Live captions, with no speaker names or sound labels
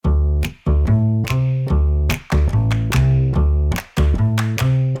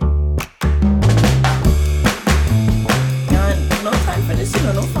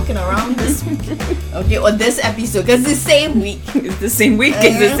Okay, or this episode, because it's the same week. It's the same week.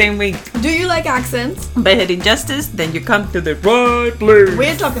 It's the same week. Do you like accents? Beheading Justice, then you come to the right place.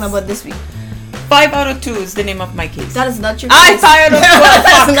 We're talking about this week. 5 out of 2 is the name of my case. That is not your I case. 5 out of 2.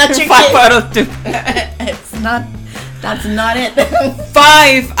 That's not your 5 case. out of 2. It's not. That's not it.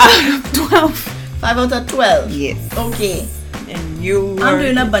 5 out of 12. 5 out of 12. Yes. Okay. And you I'm were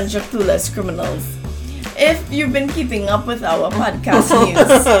doing a bunch of clueless criminals. If you've been keeping up with our podcast news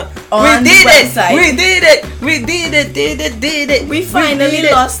on the website, We did it. Did it. we finally did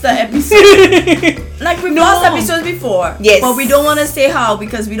it. lost the episode. Like we've lost episodes before. Yes. But we don't want to say how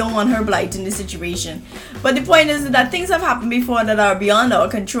because we don't want her blight in the situation. But the point is that things have happened before that are beyond our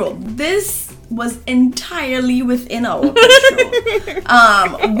control. This was entirely within our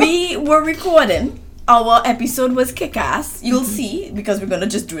control. We were recording. Our episode was kick-ass. You'll see because we're gonna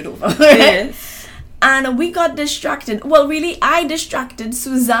just do it over. Yes. And we got distracted. Well, really, I distracted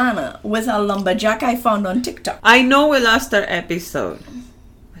Susanna with a lumberjack I found on TikTok. I know we lost our episode.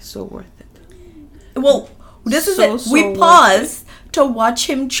 It's so worth it. Well, this is So, it. so We worth paused to watch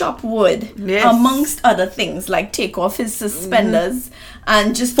him chop wood, Yes. amongst other things, like take off his suspenders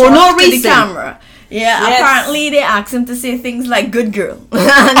and just For talk no to reason. the camera. Yeah, Yes. apparently they asked him to say things like "good girl,"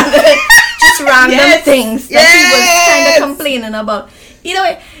 and just random Yes. things that he was kind Yes. of complaining about. Either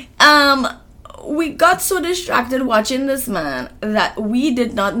way, we got so distracted watching this man that we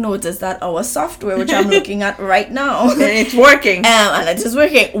did not notice that our software, which I'm looking at right now, And it's working. and it is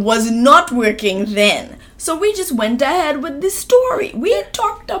working, was not working then. So we just went ahead with the story. We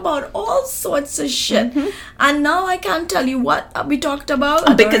talked about all sorts of shit, and now I can't tell you what we talked about.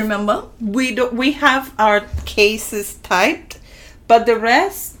 I Because- don't remember. We have our cases typed, but the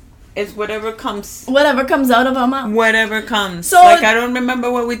rest is whatever comes. Whatever comes out of our mouth. Whatever comes. So- like I don't remember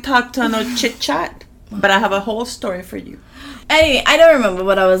what we talked on our chit chat, but I have a whole story for you. Anyway, I don't remember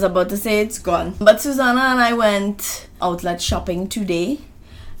what I was about to say. It's gone. But Susanna and I went outlet shopping today.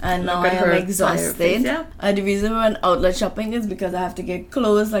 And now Look I at am her exhausted. face, yeah. The reason we went outlet shopping is because I have to get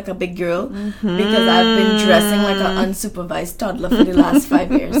clothes like a big girl. Because I've been dressing like an unsupervised toddler for the last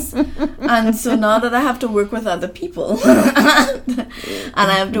 5 years. And so now that I have to work with other people and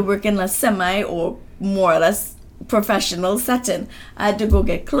I have to work in a semi or more or less professional setting, I had to go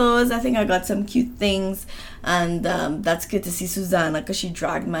get clothes. I think I got some cute things. And that's good to see Susanna because she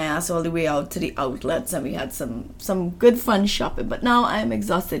dragged my ass all the way out to the outlets and we had some good fun shopping. But now I am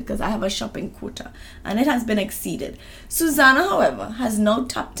exhausted because I have a shopping quota and it has been exceeded. Susanna, however, has now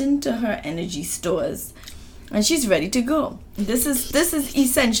tapped into her energy stores and she's ready to go. This is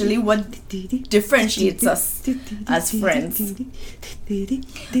essentially what differentiates us as friends.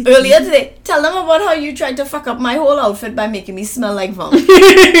 Earlier today, tell them about how you tried to fuck up my whole outfit by making me smell like vomit.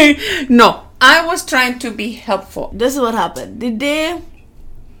 No, I was trying to be helpful. This is what happened. The day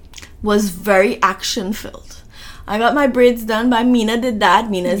was very action filled. I got my braids done by Mina. Did that.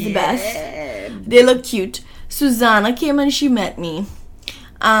 Mina is the best. They look cute. Susanna came and she met me.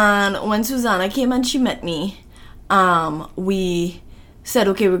 And when Susanna came and she met me, we said,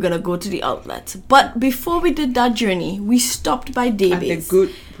 okay, we're gonna go to the outlet. But before we did that journey, we stopped by At a Davies.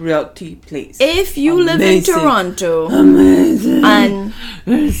 good realty place. If you live in Amazing. Toronto Amazing. and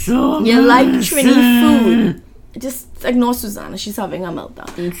It's so you like amazing. Trini food, just ignore Susanna. She's having a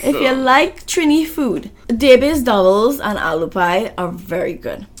meltdown. If you like Trini food, Davies doubles and aloo pie are very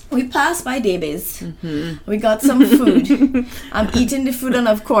good. We passed by Davies. We got some food. I'm eating the food and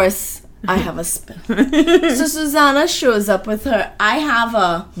of course I have a spoon. So Susanna shows up with her. I have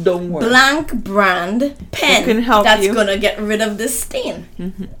a Don't worry. blank brand pen can help that's you. gonna get rid of this stain.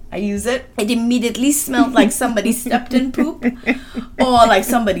 I use it. It immediately smelled like somebody stepped in poop or like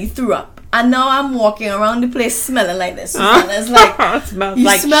somebody threw up. And now I'm walking around the place smelling like this. Susanna's like, Smells you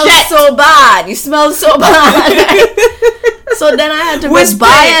like smell shit. so bad. You smell so bad. So then I had to We go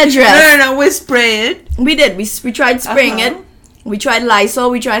buy a dress. No, we spray it. We did. We tried spraying Uh-huh. it. We tried Lysol.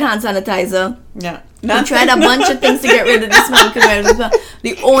 We tried hand sanitizer. Yeah. We tried a bunch of things to get rid of the smell.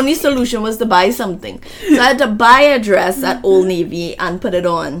 The only solution was to buy something. So I had to buy a dress at Old Navy and put it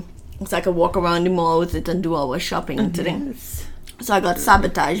on. So I could walk around the mall with it and do our shopping today. Yes. So I got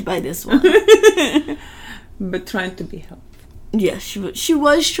sabotaged by this one. But trying to be helpful. Yes, she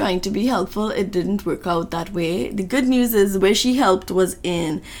was trying to be helpful. It didn't work out that way. The good news is where she helped was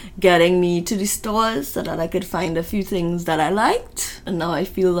in getting me to the stores so that I could find a few things that I liked. And now I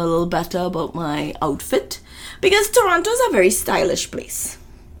feel a little better about my outfit. Because Toronto's a very stylish place.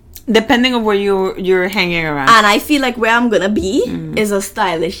 Depending on where you're hanging around. And I feel like where I'm going to be is a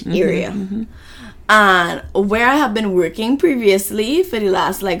stylish area. And where I have been working previously for the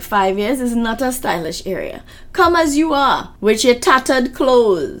last like 5 years is not a stylish area. Come as you are, with your tattered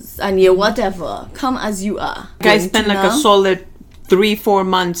clothes and your whatever. Come as you are. Guys spend like a solid 3-4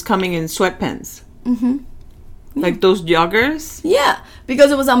 months coming in sweatpants. Like those joggers. Yeah,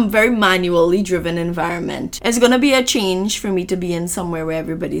 because it was a very manually driven environment. It's gonna be a change for me to be in somewhere where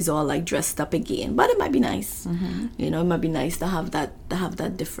everybody's all like dressed up again. But it might be nice. You know, it might be nice to have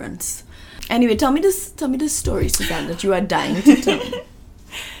that difference. Anyway, tell me this story, Suzanne, that you are dying to tell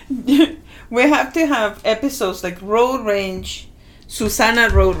me. We have to have episodes like Road Rage, Susanna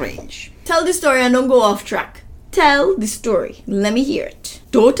Road Rage. Tell the story and don't go off track. Tell the story. Let me hear it.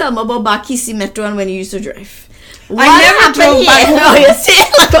 Don't tell me about Bakisi Metro and when you used to drive. What I never drove here? by. Oh, you see,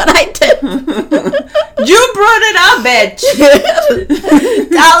 look what I did. You brought it up, bitch.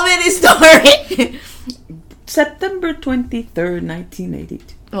 Tell me the story. September 23rd,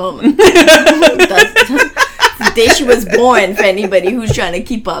 1982. Oh my God. That's the day she was born for anybody who's trying to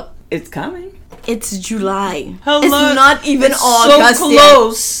keep up. It's coming. It's July. Hello. It's not even It's August so yet.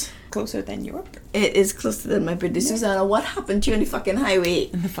 close. Closer than your birthday. It is closer than my birthday. Susanna, what happened to you on the fucking highway?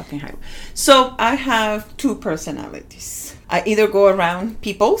 In the fucking highway. So I have 2 personalities. I either go around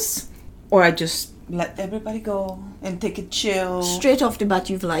people's or I just let everybody go and take a chill. Straight off the bat,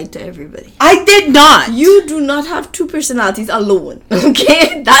 you've lied to everybody. I did not. You do not have 2 personalities alone.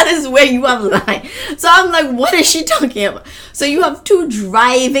 Okay? That is where you have lied. So I'm like, what is she talking about? So you have 2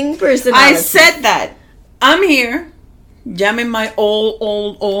 driving I personalities. said that. I'm here jamming my old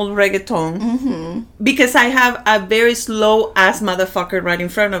reggaeton because I have a very slow ass motherfucker right in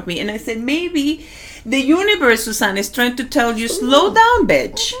front of me. And I said, maybe the universe, Susanna, is trying to tell you, slow down,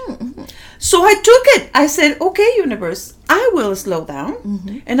 bitch. So I took it. I said, okay, universe, I will slow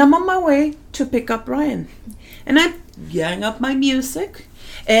down. And I'm on my way to pick up Ryan. And I gang up my music.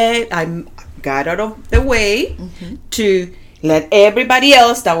 And I got out of the way to let everybody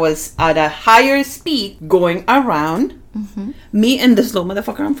else that was at a higher speed going around me and the slow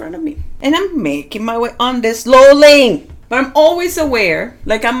motherfucker in front of me. And I'm making my way on this slow lane. But I'm always aware.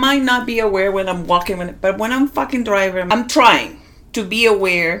 Like, I might not be aware when I'm walking, but when I'm fucking driving, I'm trying to be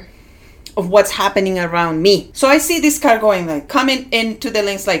aware of what's happening around me. So I see this car going, like, coming into the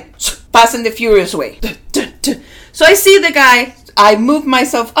lanes, like, Fast and the Furious way. So I see the guy. I move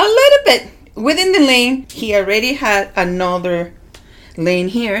myself a little bit within the lane. He already had another lane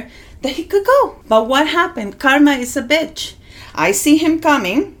here that he could go. But what happened? Karma is a bitch. I see him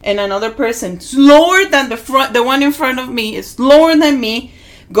coming, and another person slower than the one in front of me is slower than me,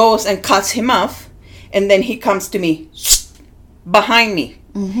 goes and cuts him off, and then he comes to me behind me.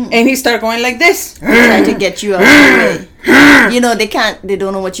 And he started going like this. Trying to get you out of the way. You know, they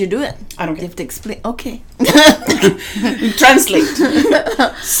don't know what you're doing. I don't You care. have to explain. Okay. Translate.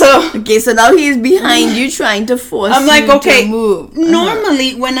 So now he's behind you trying to force I'm like, you okay, to move.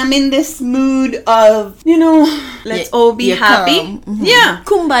 normally when I'm in this mood of, let's all be you're happy. calm. Yeah.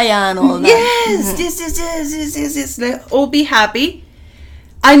 Kumbaya and all that. Yes. Let's all be happy.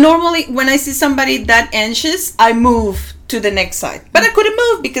 I normally, when I see somebody that anxious, I move to the next side. But I couldn't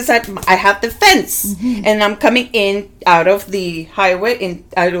move because I have the fence. And I'm coming in out of the highway,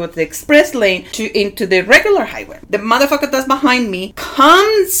 out of the express lane into the regular highway. The motherfucker that's behind me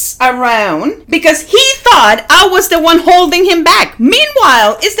comes around because he thought I was the one holding him back.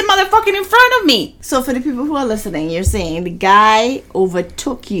 Meanwhile, it's the motherfucker in front of me. So for the people who are listening, you're saying the guy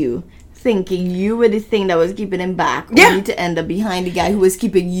overtook you thinking you were the thing that was keeping him back, only to end up behind the guy who was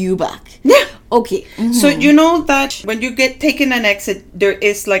keeping you back. Yeah. Okay. So you know that when you get taken an exit, there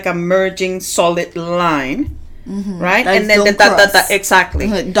is like a merging solid line, right? That And then don't the dot, cross. exactly.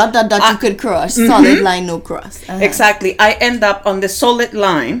 Dot you could cross. Solid line, no cross. Exactly. I end up on the solid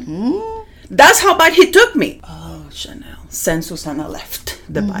line. That's how bad he took me. Oh, Chanel. Since Susanna left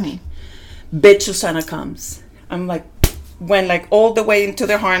the body. Bitch, Susanna comes. I'm like, went like all the way into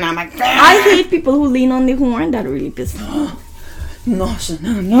the horn. I'm like, I hate people who lean on the horn. That really pisses me off. No.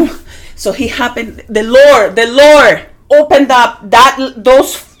 So he happened. The Lord opened up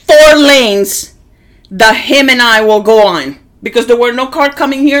those 4 lanes that him and I will go on because there were no cars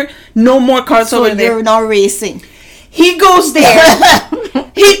coming here, no more cars So over there. you're not racing. He goes there.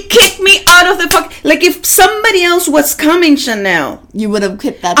 He kicked me out of the fuck. Like if somebody else was coming, Chanel, You would have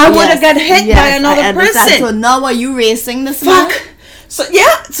hit that. I would have got hit by another I understand. person. So now are you racing this man? Fuck. So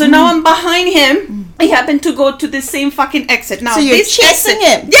yeah. So now I'm behind him. I happen to go to the same fucking exit. Now So you're this chasing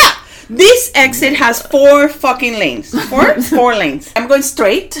exit, him? Yeah. This exit has 4 fucking lanes. 4 lanes. I'm going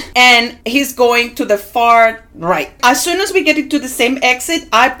straight and he's going to the far right. As soon as we get into the same exit,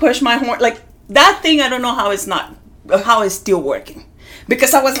 I push my horn. Like that thing, I don't know how it's still working.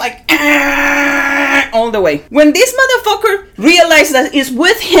 because I was like, all the way. When this motherfucker realized that it's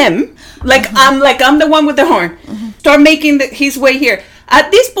with him, like I'm the one with the horn, start making his way here. At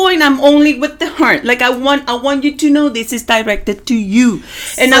this point, I'm only with the horn. Like I want you to know this is directed to you.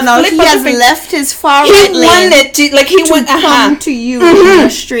 And so now he has left his far right lane. He wanted to, like he went come to you in a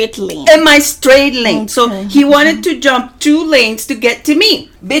straight lane. In my straight lane. Okay. So he wanted to jump 2 lanes to get to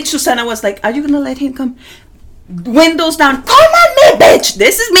me. Bitch, Susana was like, "Are you gonna let him come?" Windows down. Come on, me, bitch.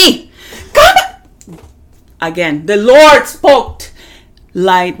 This is me. Come on. Again, the Lord spoke.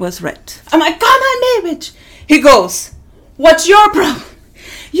 Light was red. I'm like, "Come on, me, bitch." He goes, "What's your problem?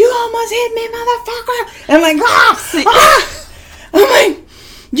 You almost hit me, motherfucker." I'm like, I'm like,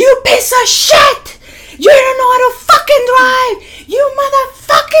 "You piece of shit. You don't know how to fucking drive. You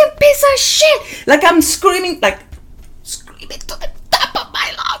motherfucking piece of shit." Like I'm screaming to the top of my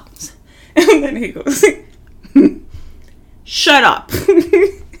lungs. And then he goes, "Shut up."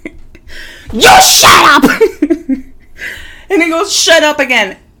 "You shut up." And he goes, "Shut up"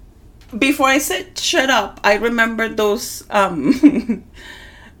 again. Before I said shut up, I remember those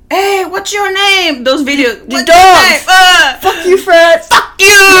 "Hey, what's your name?" Those videos. The dogs. Fuck you, Fred. Fuck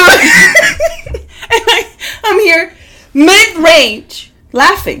you. And I'm here mid-range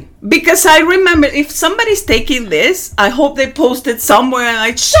laughing because I remember if somebody's taking this, I hope they post it somewhere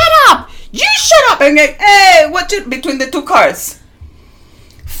like, "Shut up. You shut up." And like, "Hey, what's it?" Between the 2 cars.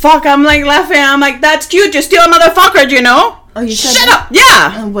 Fuck, I'm like laughing. I'm like, "That's cute. You're still a motherfucker, you know?" Oh, you said Shut that? up!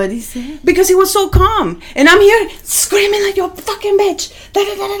 Yeah. And what did he say? Because he was so calm, and I'm here screaming like, "You fucking bitch!" Da,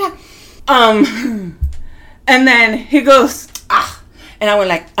 da, da, da, da. And then he goes, and I went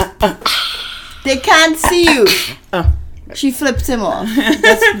like, They can't see you. She flipped him off.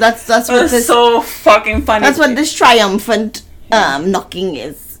 That's what this. So fucking funny. That's what this triumphant knocking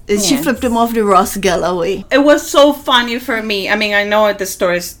is. She flipped him off the Ross Geller way. It was so funny for me. I mean, I know the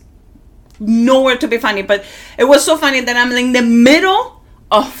story's nowhere to be funny, but it was so funny that I'm in the middle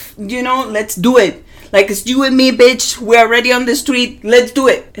of, let's do it. Like, it's you and me, bitch. We're already on the street. Let's do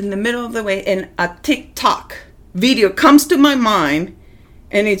it. In the middle of the way, and a TikTok video comes to my mind,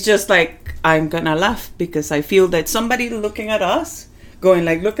 and it's just like, I'm gonna laugh because I feel that somebody looking at us, going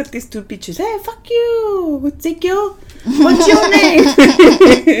like, "Look at these 2 bitches. Hey, fuck you. Ezekiel. What's your name?"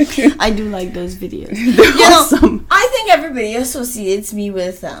 I do like those videos. They're awesome. I think everybody associates me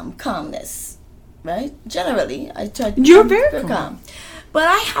with calmness, right? Generally, I try to You're very calm. But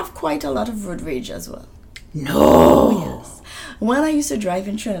I have quite a lot of road rage as well. No. Oh, yes. When I used to drive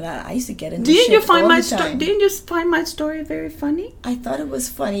in Trinidad, I used to get into Didn't you find my story? Didn't you find my story very funny? I thought it was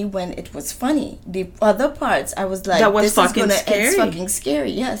funny when it was funny. The other parts, I was like, that was "This fucking is gonna scary. It's fucking scary."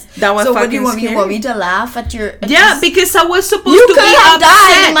 Yes. That was so fucking what do you want scary. me? You want me to laugh at your? Yeah, because I was supposed you to could be have upset.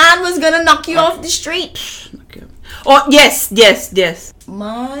 died. The man was gonna knock you off the street. Okay. Oh yes.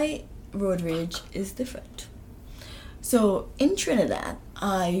 My road rage is different. So in Trinidad,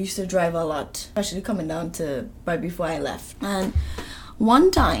 I used to drive a lot, especially coming down to right before I left. And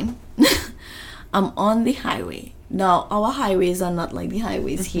one time, I'm on the highway. Now, our highways are not like the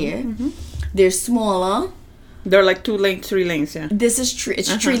highways here. Mm-hmm. They're smaller. They're like 2 lanes, 3 lanes, yeah. This is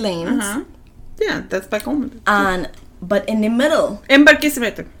 3 lanes. Yeah, that's back home. But in the middle, in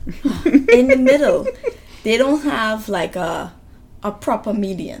Barquisimeto. in the middle, they don't have like a proper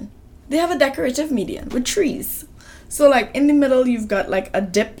median. They have a decorative median with trees. So like in the middle, you've got like a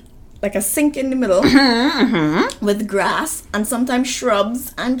dip, like a sink in the middle with grass and sometimes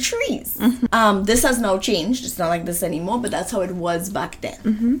shrubs and trees. This has now changed. It's not like this anymore, but that's how it was back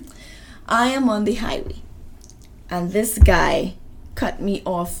then. I am on the highway and this guy cut me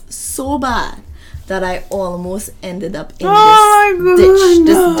off so bad that I almost ended up in this ditch,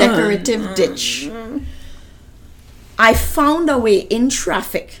 this decorative ditch. I found a way in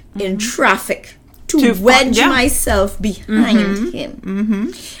traffic, to wedge myself behind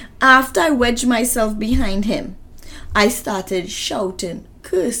him. After I wedged myself behind him, I started shouting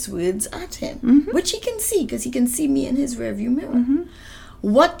curse words at him, which he can see because he can see me in his rearview mirror.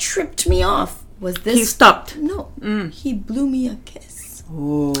 What tripped me off was this. He stopped. No, he blew me a kiss.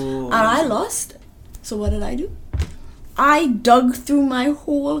 Oh. And I lost it. So what did I do? I dug through my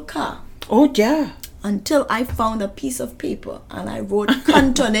whole car. Oh, yeah. Until I found a piece of paper and I wrote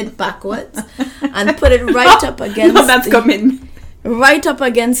cunt on it backwards and put it right up against right up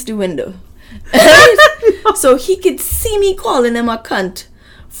against the window. So he could see me calling him a cunt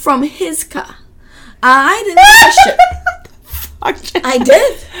from his car. I didn't touch it. I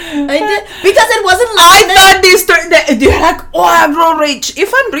did. I did because it wasn't. I thought this story. You're like, oh, I have road rage.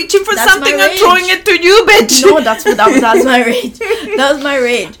 If I'm reaching for That's something, my I'm rage. throwing it to you, bitch. No, that's my rage. That was my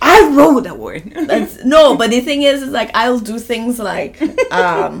rage. I wrote that word. No, but the thing is like I'll do things like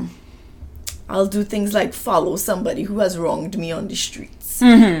follow somebody who has wronged me on the streets.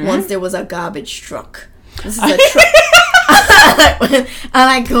 Once there was a garbage truck. This is a truck. And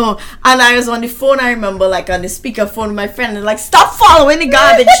I go, and I was on the phone, I remember, like on the speakerphone with my friend, and like, stop following the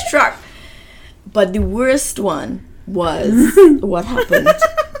garbage truck. But the worst one was what happened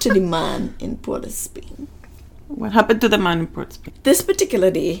to the man in Port of Spain. What happened to the man in Port of Spain? This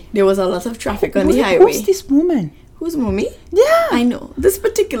particular day, there was a lot of traffic on the highway. Who's this woman? Who's mommy? Yeah. I know. This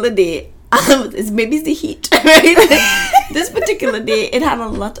particular day, maybe it's the heat, right? This particular day, it had a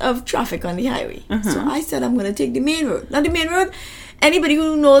lot of traffic on the highway. So I said, I'm going to take the main road. Now, the main road, anybody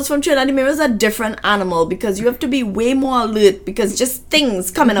who knows from Trinidad, the main road is a different animal because you have to be way more alert because just things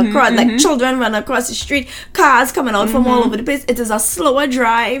coming across, like children running across the street, cars coming out from all over the place. It is a slower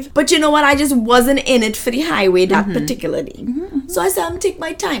drive. But you know what? I just wasn't in it for the highway that particular day. So I said, I'm going to take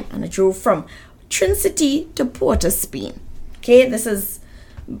my time. And I drove from Trin City to Port of Spain. Okay, this is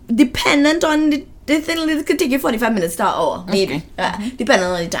dependent on the thing. It could take you 45 minutes to an hour, maybe, depending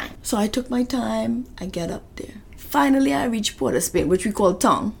on the time. So I took my time. I get up there. Finally, I reached Port of Spain, which we call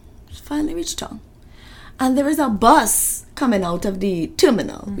Tong. Finally reached Tong, and there is a bus coming out of the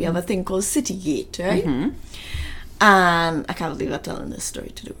terminal. We have a thing called City Gate, right? And I can't believe I'm telling this story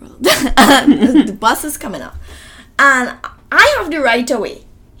to the world. And the bus is coming out, and I have the right away.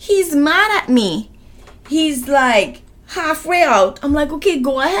 He's mad at me. He's like halfway out. I'm like, okay,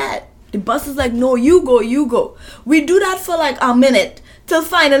 go ahead. The bus is like, no, you go, you go. We do that for like a minute till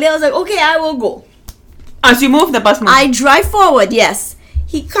finally I was like, okay, I will go. As you move, the bus moves. I drive forward, yes.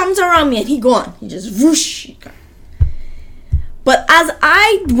 He comes around me and he gone. He just whoosh. But as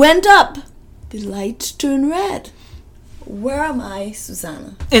I went up, the light turned red. Where am I,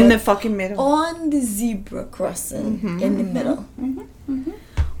 Susanna? In the fucking middle. On the zebra crossing in the middle.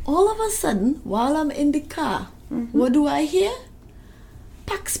 All of a sudden, while I'm in the car, what do I hear?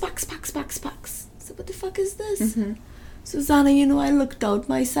 Packs, packs, packs, packs, packs. So what the fuck is this? Susanna, you know, I looked out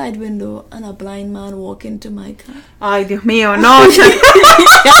my side window and a blind man walked into my car. Ay, Dios mío, no.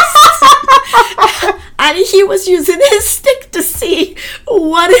 And he was using his stick to see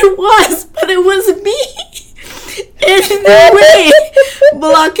what it was, but it was me. In the way,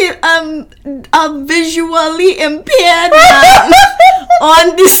 blocking a visually impaired man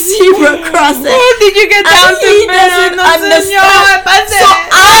on the zebra crossing. Oh, did you get down to he doesn't understand. So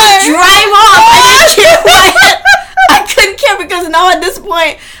I drive off. I didn't care what. I couldn't care because now at this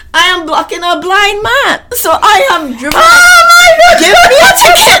point I am blocking a blind man. So I am driven. Oh my God! Give me a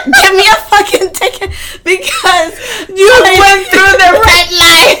ticket. Give me a fucking ticket because you went through the red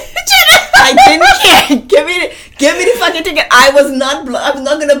light. I didn't care. Give me the fucking ticket. I was not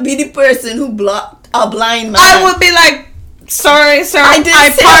gonna be the person who blocked a blind man. I would be like, sorry, sir. I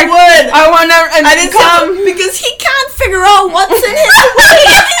didn't say a word. I didn't come because he can't figure out what's in his way.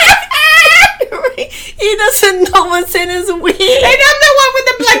 He doesn't know what's in his way. And I'm the one with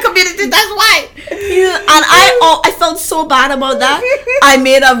the black community. That's why. And I felt so bad about that. I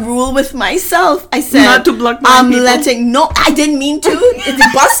made a rule with myself. I said, not to block my people. No, I didn't mean to. It's the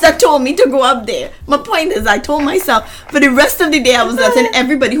bus that told me to go up there. My point is, I told myself for the rest of the day I was letting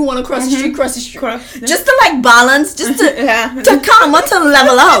everybody who want to cross the street cross the street, just to like balance, just to calm or to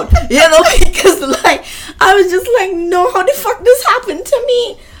level out, you know, because like I was just like, no, how the fuck this happened to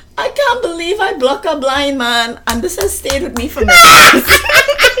me? I can't believe I blocked a blind man, and this has stayed with me for years.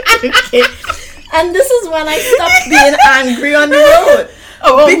 Okay. And this is when I stopped being angry on the road.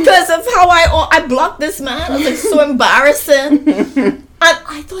 Because of how I blocked this man. It was like so embarrassing. And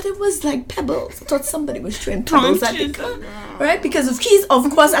I thought it was like pebbles. I thought somebody was throwing pebbles at the car. Right? Because he's of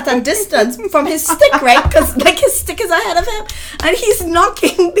course at a distance from his stick, right? Because like his stick is ahead of him. And he's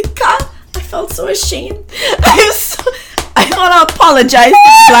knocking the car. I felt so ashamed. I want to apologize to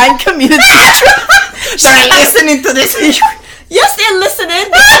the blind community. They're listening to this. Yes, they're listening.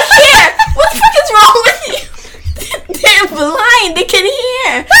 They can hear. What the fuck is wrong with you? They're blind. They can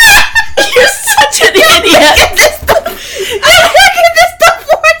hear. You're such an idiot. I get this stuff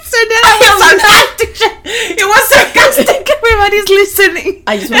once and then it was sarcastic. Everybody's listening.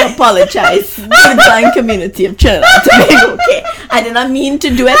 I just want to apologize to the blind community of Trinidad and Tobago. Okay, I did not mean to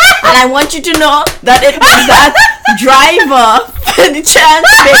do it, and I want you to know that it was that driver for the Trinidad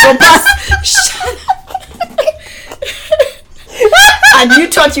and Tobago bus. Shut up. And you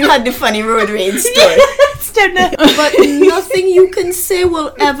thought you had the funny road rage story. But nothing you can say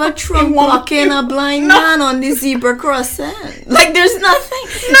will ever trump blocking a blind man on the zebra crossing. Like there's nothing.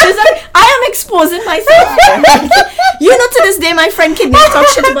 There's exposing myself. You know, to this day, my friend Kidney talk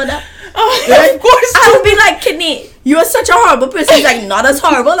shit about that. Oh, Right? of course. I would be like, Kidney, you are such a horrible person. He's like, not as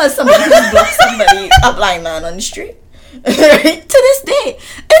horrible as somebody who blocks somebody, a blind man on the street. Right? To this day,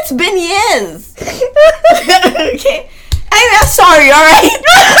 it's been years. Okay? Anyway, I'm sorry, alright?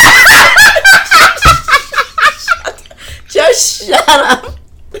 Just shut up.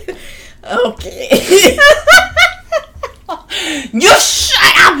 Okay. You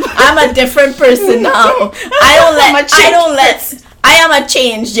shut up. I'm a different person now. I am a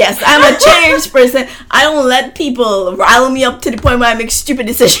changed, yes. I'm a changed person. I don't let people rile me up to the point where I make stupid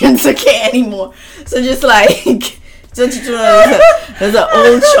decisions, okay, anymore. So just like, don't you know, there's an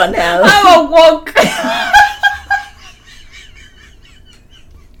old Chanel. I'm a woke.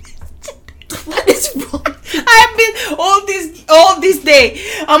 What is wrong? I've been all this day.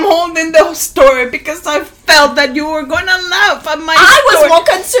 I'm holding the story because I felt that you were gonna laugh at my I was story. more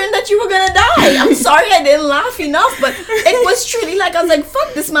concerned that you were gonna die. I'm sorry I didn't laugh enough, but it was truly like, I was like,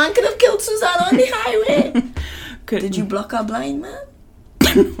 fuck, this man could have killed Susanna on the highway. Did you block a blind man?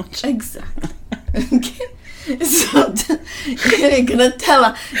 Exactly. Okay. So you're gonna tell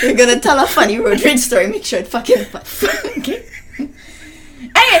a funny road rage story. Make sure it fucking fun. Okay.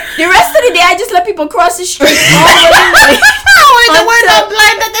 Anyway, the rest of the day I just let people cross the street all willy-nilly. They were not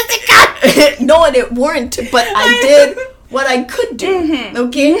blind that No, they weren't. But I did what I could do.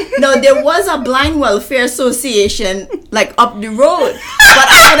 Okay. Now there was a blind welfare association like up the road, but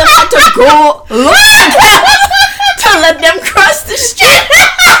I would have had to go look to let them cross the street.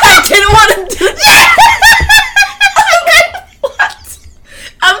 I didn't want to do that. What?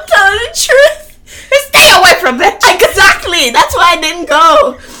 I'm telling the truth. Stay away from that. Exactly. That's why I didn't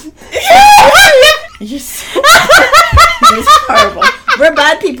go. You're so You're horrible. We're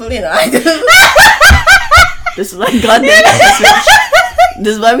bad people, you know. This is why God didn't make us rich.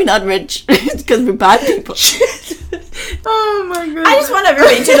 This is why we're not rich. Because we're bad people. Oh my god. I just want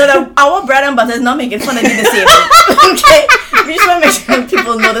everybody to know that our bread and butter is not making fun of the disabled. Okay? We just want to make sure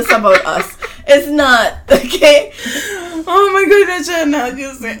people know this about us. It's not. Okay? Oh my goodness, Jenna.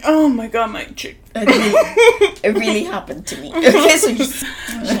 You say, oh my god, my chick. It really happened to me. Okay, so just...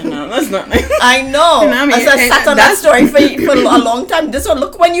 No, that's not nice. I know. As I sat on that story for a long time. This one,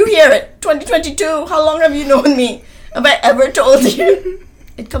 look when you hear it. 2022. How long have you known me? Have I ever told you?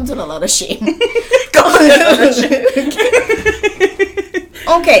 It comes with a lot of shame.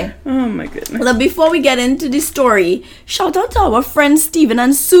 Okay. Oh my goodness. Well, before we get into the story, shout out to our friends Steven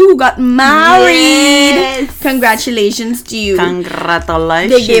and Sue who got married. Yes. Congratulations to you.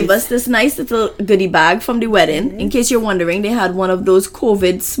 Congratulations. They gave us this nice little goodie bag from the wedding. In case you're wondering, they had one of those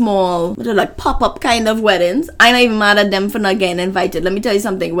COVID small, like pop-up kind of weddings. I'm not even mad at them for not getting invited. Let me tell you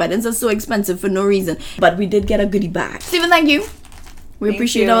something. Weddings are so expensive for no reason. But we did get a goodie bag. Steven, thank you. We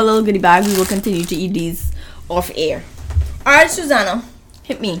appreciate our little goodie bag. We will continue to eat these off air. Alright, Susanna.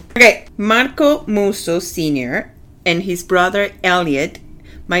 Hit me. Okay, Marco Musso Sr. and his brother Elliot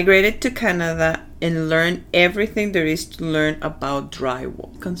migrated to Canada and learned everything there is to learn about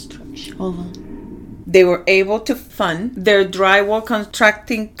drywall construction. Hold on. They were able to fund their drywall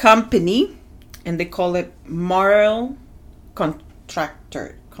contracting company, and they call it Marl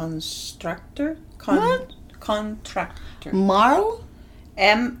Contractor. Contractor? What? Contractor. Marl?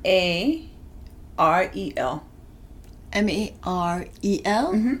 M-A-R-E-L.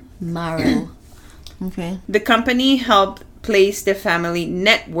 M-A-R-E-L? Marl. Okay. The company helped place the family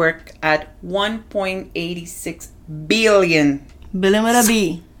net worth at $1.86 billion. Billion with a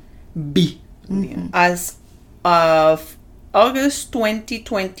B. As of August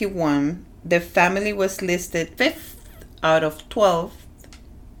 2021, the family was listed 5th out of 12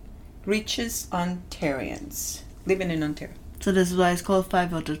 richest Ontarians living in Ontario. So this is why it's called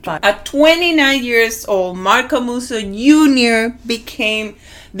 5 out of 12. At 29 years old, Marco Musso Jr. became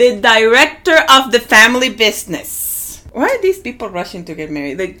the director of the family business. Why are these people rushing to get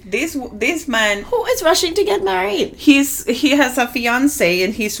married? Like this man, Who is rushing to get married? he has a fiance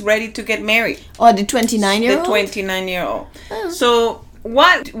and he's ready to get married. Oh, the 29-year-old? The 29-year-old. Oh. So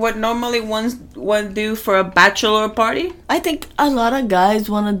what normally one do for a bachelor party? I think a lot of guys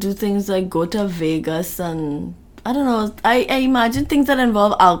want to do things like go to Vegas and... I don't know. I imagine things that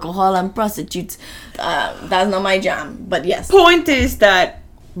involve alcohol and prostitutes. That's not my jam, but yes. Point is that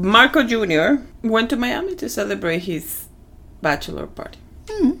Marco Jr. went to Miami to celebrate his bachelor party.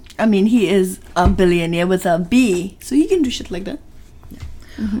 I mean, he is a billionaire with a B, so he can do shit like that.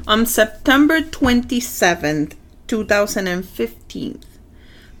 On September 27th, 2015,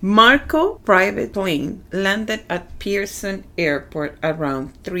 Marco private plane landed at Pearson Airport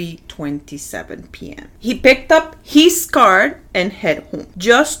around 3:27 p.m. He picked up his car and head home.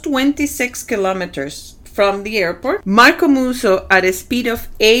 Just 26 kilometers from the airport, Marco Musso, at a speed of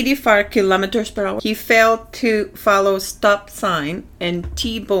 85 kilometers per hour, he failed to follow stop sign and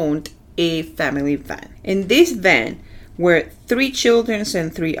T-boned a family van. In this van were 3 children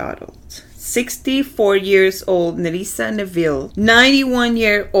and 3 adults. 64 years old Nerissa Neville,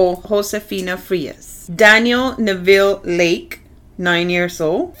 91-year-old Josefina Frias, Daniel Neville Lake, 9 years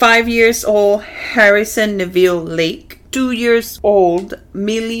old, 5 years old Harrison Neville Lake, 2 years old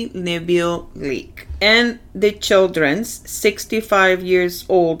Millie Neville Lake, and the children's 65 years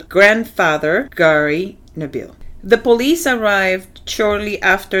old grandfather Gary Neville. The police arrived shortly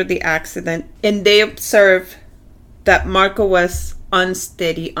after the accident and they observed that Marco was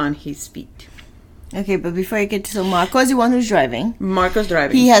unsteady on his feet. Okay, but before I get to... So Marco is the one who's driving. Marco's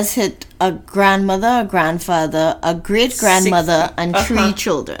driving. He has hit a grandmother, a grandfather, a great-grandmother, and 3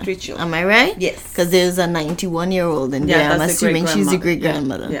 children. 3 children. Am I right? Yes. Because there's a 91-year-old in there. I'm assuming she's the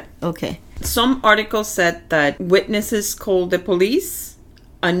great-grandmother. Yeah. Okay. Some articles said that witnesses called the police.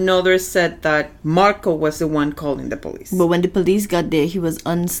 Another said that Marco was the one calling the police. But when the police got there, he was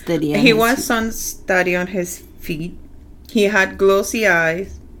unsteady. He was unsteady on his feet. He had glossy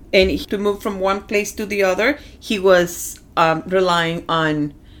eyes. And to move from one place to the other, he was relying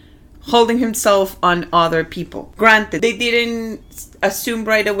on holding himself on other people. Granted, they didn't assume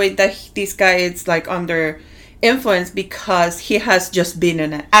right away that this guy is like under influence because he has just been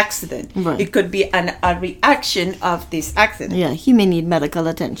in an accident. Right. It could be a reaction of this accident. Yeah, he may need medical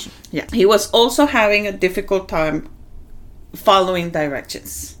attention. Yeah. He was also having a difficult time following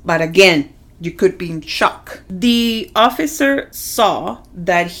directions. But again, you could be in shock. The officer saw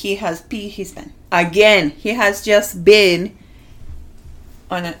that he has peed his pants. Again, he has just been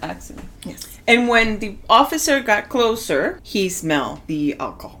on an accident. Yes. And when the officer got closer, he smelled the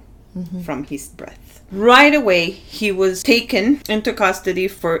alcohol from his breath. Right away, he was taken into custody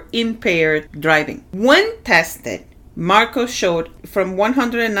for impaired driving. When tested, Marco showed from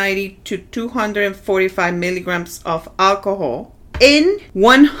 190 to 245 milligrams of alcohol in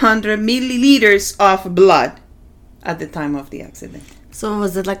 100 milliliters of blood at the time of the accident. So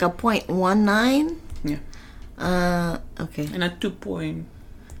was it like a 0.19? Yeah. Okay. And a 2 point.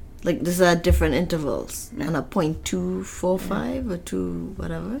 Like these are different intervals. Yeah. And a 0.245 or 2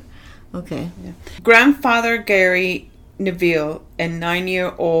 whatever. Okay. Yeah. Grandfather Gary Neville and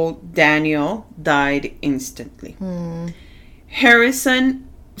 9-year-old Daniel died instantly. Harrison,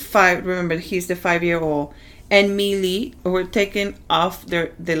 remember he's the 5-year-old, and Millie were taken off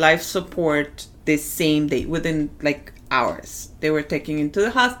the life support the same day, within like hours. They were taken into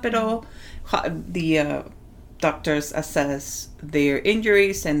the hospital. The doctors assessed their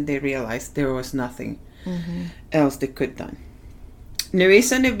injuries and they realized there was nothing else they could done.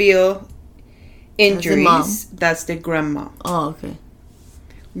 Nerissa Neville injuries, that's the grandma. Oh, okay.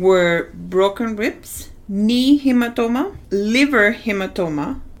 Were broken ribs, knee hematoma, liver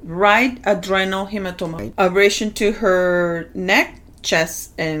hematoma, right adrenal hematoma, abrasion to her neck,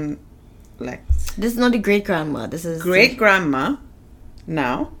 chest, and legs. This is not the great grandma. This is Great grandma.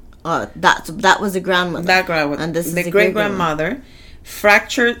 Now. That was the grandmother. That grandmother. And this is the great grandmother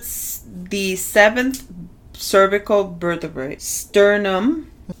fractured the 7th cervical vertebrae,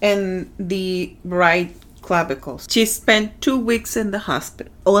 sternum, and the right clavicle. She spent 2 weeks in the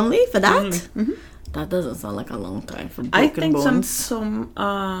hospital. Only for that? Only. Mm-hmm. That doesn't sound like a long time for broken I think bones. some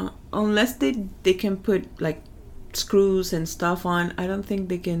unless they can put like screws and stuff on, I don't think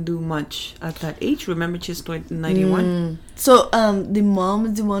they can do much at that age. Remember, she's 91. So the mom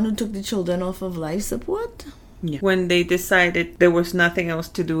is the one who took the children off of life support? Yeah. When they decided there was nothing else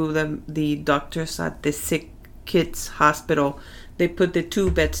to do, the doctors at the sick kids hospital, they put the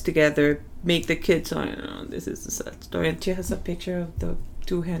 2 beds together, make the kids, this is a sad story, and she has a picture of the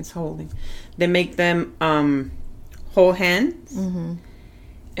 2 hands holding. They make them hold hands,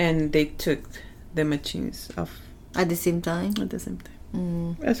 and they took the machines off At the same time? at the same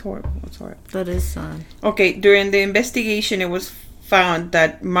time. That's horrible. That's horrible. That is sad. Okay, during the investigation, it was found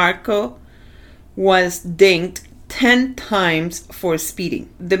that Marco was dinged 10 times for speeding.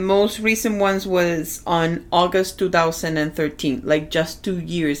 The most recent ones was on August 2013, like just 2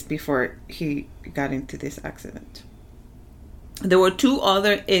 years before he got into this accident. There were 2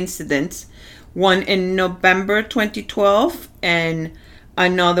 other incidents, one in November 2012 and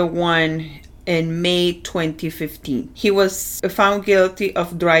another one in May 2015. He was found guilty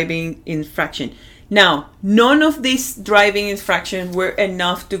of driving infraction. Now, none of these driving infractions were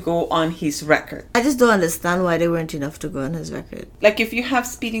enough to go on his record. I just don't understand why they weren't enough to go on his record. Like, if you have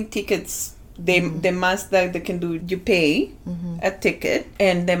speeding tickets, they must, like, they can do, you pay a ticket,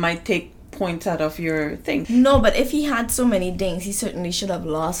 and they might take points out of your thing. No, but if he had so many dings, he certainly should have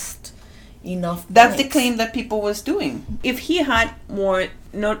lost enough That's the points. claim that people was doing. If he had more,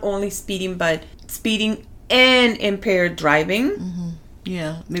 not only speeding, but speeding and impaired driving.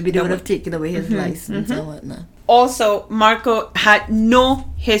 Yeah, maybe they would have taken away his license and whatnot. Also, Marco had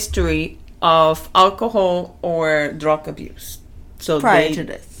no history of alcohol or drug abuse. So Prior to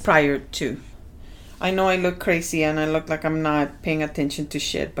this. Prior to. I know I look crazy and I look like I'm not paying attention to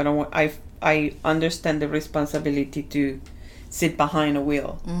shit, but I understand the responsibility to sit behind a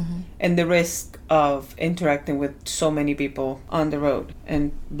wheel and the risk of interacting with so many people on the road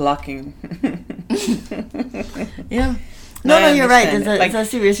and blocking. Yeah. No, you're right. understand. It's a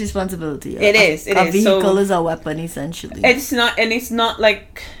serious responsibility. It is. A vehicle is a weapon, essentially. It's not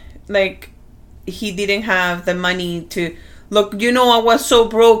like he didn't have the money to look. I was so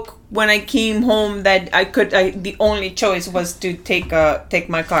broke when I came home that the only choice was to take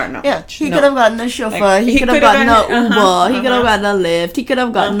my car. No. Yeah, he could have gotten a chauffeur. Like, he could have gotten an Uber. He could have gotten a Lyft. He could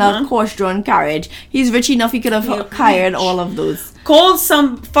have gotten a horse-drawn carriage. He's rich enough. He could have hired all of those. Call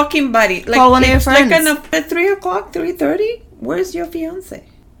some fucking buddy. Like, Call one of your friends. Like at 3:00, 3:30. Where's your fiance?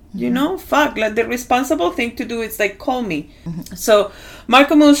 Fuck. Like, the responsible thing to do is like, call me. So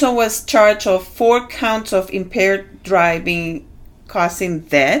Marco Musso was charged of 4 counts of impaired driving causing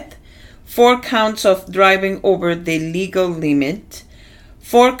death, 4 counts of driving over the legal limit,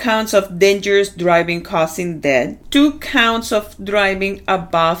 4 counts of dangerous driving causing death, 2 counts of driving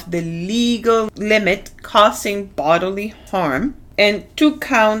above the legal limit causing bodily harm, and 2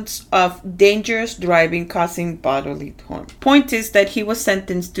 counts of dangerous driving causing bodily harm. Point is that he was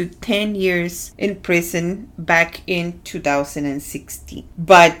sentenced to 10 years in prison back in 2016.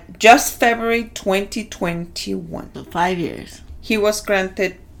 But just February 2021, So 5 years. he was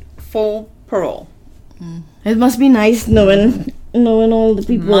granted full parole. It must be nice knowing all the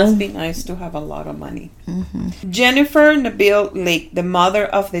people. Must be nice to have a lot of money. Jennifer Nabil Lake, the mother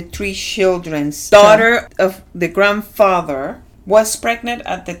of the 3 children's daughter of the grandfather, was pregnant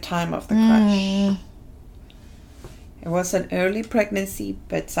at the time of the crash. It was an early pregnancy,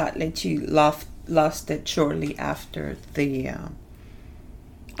 but sadly she lost it shortly after the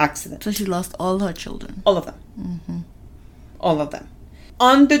accident. So she lost all her children. All of them. All of them.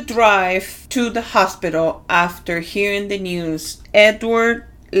 On the drive to the hospital after hearing the news, Edward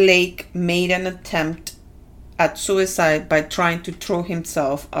Lake made an attempt at suicide by trying to throw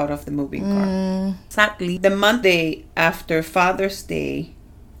himself out of the moving car. Sadly, the Monday after Father's Day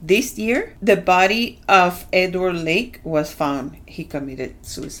this year, the body of Edward Lake was found. He committed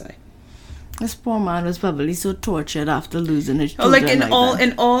suicide. This poor man was probably so tortured after losing his children.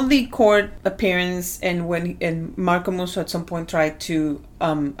 In all the court appearance, and Marco Musso at some point tried to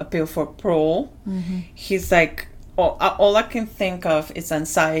appeal for parole, he's like, all I can think of is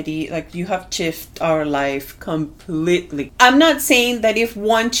anxiety. Like, you have shifted our life completely. I'm not saying that if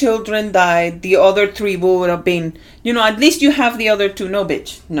 1 children died, the other 3 would have been, at least you have the other 2. No,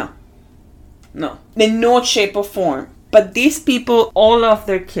 bitch. No. In no shape or form. But these people, all of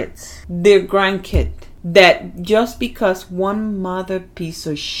their kids, their grandkid, that just because one mother piece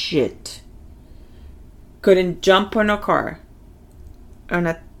of shit couldn't jump on a car, on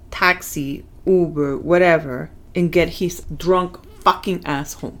a taxi, Uber, whatever, and get his drunk fucking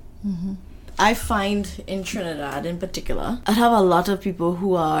ass home. I find in Trinidad in particular, I have a lot of people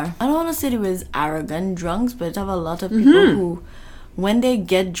who are, I don't want to say they was arrogant drunks, but I have a lot of people who, when they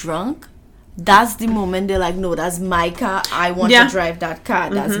get drunk, that's the moment they're like, no, that's my car. I want to drive that car.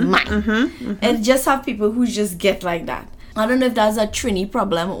 That's mine. And just have people who just get like that. I don't know if that's a Trini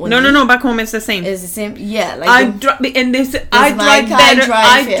problem. Only. No. Back home it's the same. It's the same. Yeah. Like I drive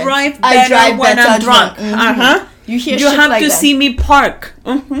better when I'm drunk. You hear you shit have like to that. see me park.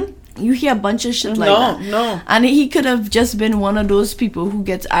 You hear a bunch of shit like that. No. And he could have just been one of those people who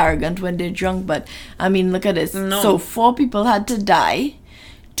gets arrogant when they're drunk. But, I mean, look at this. No. So 4 people had to die.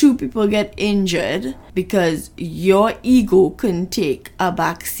 2 people get injured because your ego couldn't take a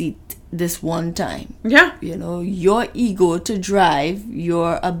back seat this one time. Yeah. Your ego to drive,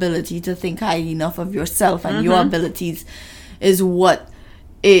 your ability to think high enough of yourself and your abilities is what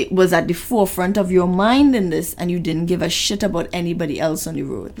it was at the forefront of your mind in this, and you didn't give a shit about anybody else on the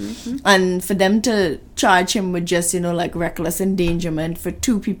road. And for them to charge him with just, like reckless endangerment for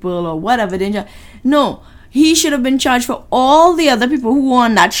 2 people or whatever danger. No. he should have been charged for all the other people who were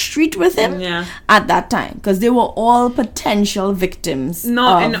on that street with him at that time, because they were all potential victims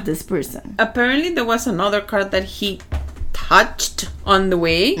of this person. Apparently there was another car that he touched on the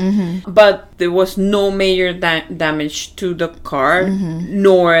way, but there was no major damage to the car,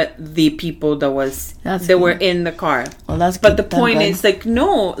 nor the people that were in the car. Well, that's but the point is, like,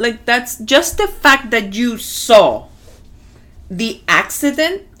 no, like, that's just the fact that you saw the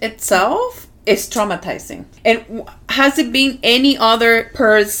accident itself is traumatizing. And has it been any other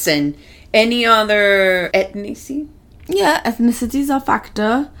person, any other ethnicity? Yeah, ethnicity is a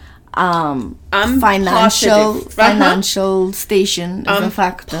factor. Financial station is a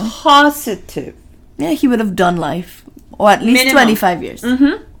factor. Positive. Yeah, he would have done life, or at least 25 years.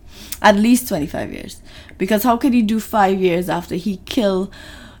 At least 25 years, because how could he do 5 years after he killed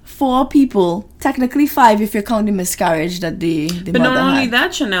 4 people? Technically 5 if you're counting miscarriage that the but mother not only had.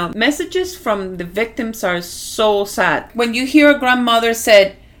 that, Chanel, messages from the victims are so sad. When you hear a grandmother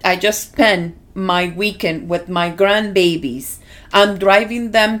said, I just spent my weekend with my grandbabies, I'm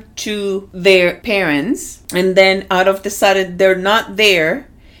driving them to their parents, and then out of the sudden they're not there,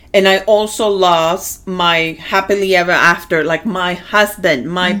 and I also lost my happily ever after, like my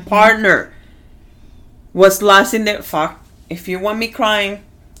husband, my partner was lost in there. Fuck, if you want me crying,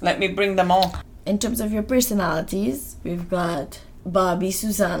 let me bring them all. In terms of your personalities, we've got Barbie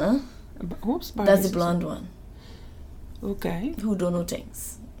Susanna. Oops, Barbie. That's the blonde one. Okay. Who don't know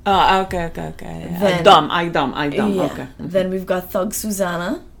things. Oh, okay. Then, I dumb. Yeah. Okay. Then we've got Thug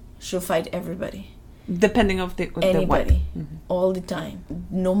Susanna. She'll fight everybody. Depending of anybody, all the time,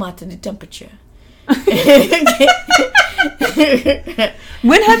 no matter the temperature.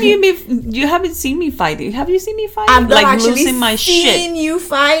 When have you haven't seen me fighting? Have you seen me fight? I've not like actually losing my seen shit. you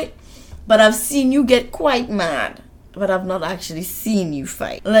fight, but I've seen you get quite mad. But I've not actually seen you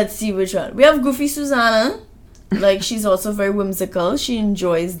fight. Let's see which one. We have Goofy Susanna. Like, she's also very whimsical. She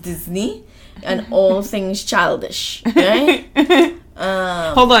enjoys Disney and all things childish, right?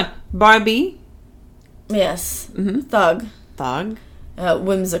 Hold on. Barbie. Yes. Thug.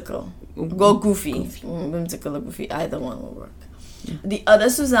 Whimsical. Go Goofy. Whimsical or Goofy. Either one will work. The other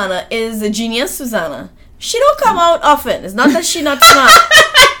Susanna is the genius Susanna. She don't come out often. It's not that she not smart.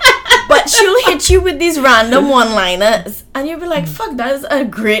 But she'll hit you with these random one-liners, and you'll be like, "Fuck, that is a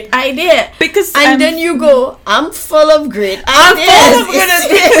great idea." Then you go, "I'm full of great ideas." I'm full of good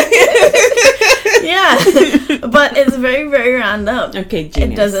ideas. Yeah, but it's very, very random. Okay,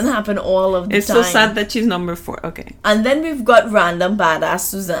 genius. It doesn't happen all of the time. It's so sad that she's number 4. Okay. And then we've got Random Badass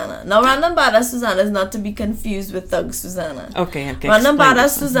Susanna. Now, Random Badass Susanna is not to be confused with Thug Susanna. Okay. Random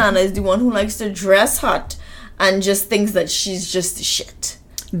Badass Susanna is the one who likes to dress hot and just thinks that she's just the shit.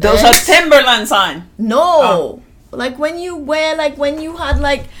 Those are Timberlands on. No. Like when you had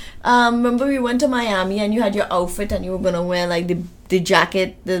like, remember we went to Miami and you had your outfit and you were going to wear like the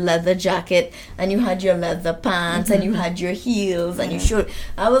jacket, the leather jacket, and you had your leather pants and you had your heels and you showed.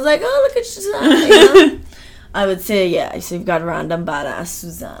 I was like, oh, look at Susanna. You know? I would say, yeah, so you've got Random Badass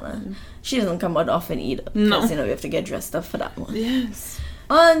Susanna. She doesn't come out often either. Because, you know, we have to get dressed up for that one. Yes.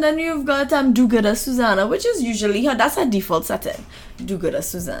 And then you've got Do-Gooder Susanna, which is usually that's her default setting. Do-Gooder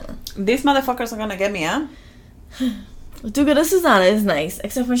Susanna. These motherfuckers are gonna get me, huh? Do-Gooder Susanna is nice,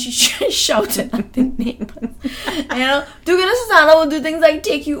 except when she's shouting at the neighbors. You know, Do-Gooder Susanna will do things like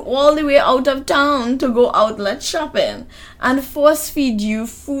take you all the way out of town to go outlet shopping and force feed you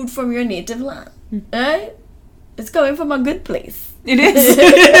food from your native land. Right? It's coming from a good place. It is.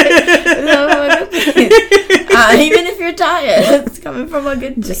 Even if you're tired, it's coming from a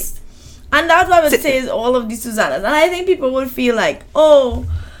good place. And that's what I would say is all of these Susannas. And I think people would feel like, oh,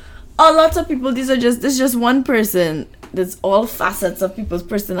 lots of people, this is just one person. There's all facets of people's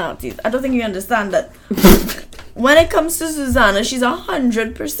personalities. I don't think you understand that. When it comes to Susanna, she's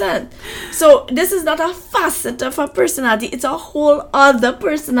 100%. So this is not a facet of her personality. It's a whole other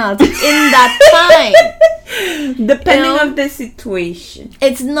personality in that time. Depending on the situation.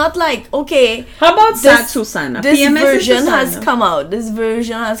 It's not like, okay. How about Sad Susanna? This PMS version has come out.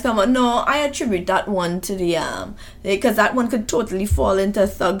 No, I attribute that one to the because that one could totally fall into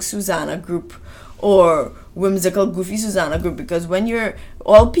Thug Susanna group or whimsical Goofy Susanna group, because when you're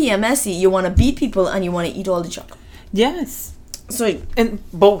all PMSy, you want to beat people and you want to eat all the chocolate. Yes. So and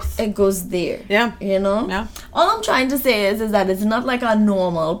both. It goes there. Yeah. You know? Yeah. All I'm trying to say is that it's not like a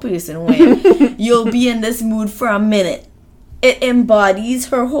normal person where you'll be in this mood for a minute. It embodies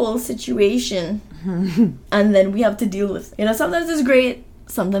her whole situation. And then we have to deal with it. You know, sometimes it's great,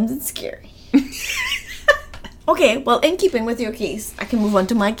 sometimes it's scary. Okay, well, in keeping with your case, I can move on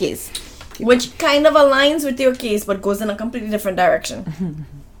to my case, which kind of aligns with your case but goes in a completely different direction.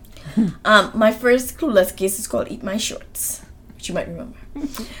 My first Clueless case is called Eat My Shorts, which you might remember.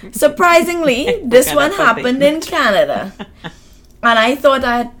 Surprisingly, this one happened in Canada. And I thought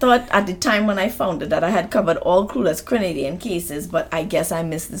at the time when I found it that I had covered all Clueless Canadian cases, but I guess I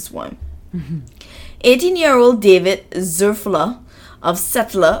missed this one. 18-year-old David Zerfler of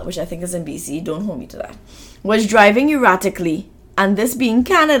Settler, which I think is in BC, don't hold me to that, was driving erratically, and this being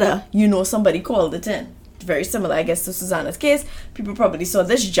Canada, somebody called it in. Very similar, I guess, to Susanna's case. People probably saw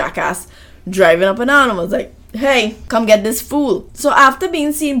this jackass driving up and down and was like, hey, come get this fool. So after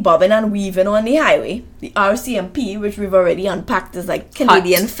being seen bobbing and weaving on the highway, the RCMP, which we've already unpacked as like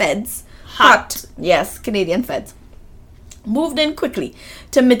Canadian feds. Hot. Yes, Canadian feds. Moved in quickly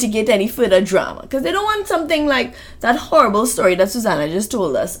to mitigate any further drama. Because they don't want something like that horrible story that Susanna just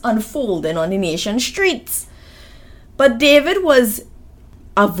told us unfolding on the nation's streets. But David was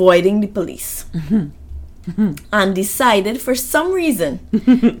avoiding the police. And decided for some reason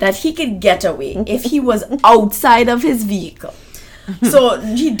that he could get away if he was outside of his vehicle. So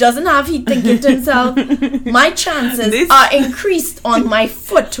he doesn't have, he thinking to himself, my chances are increased on my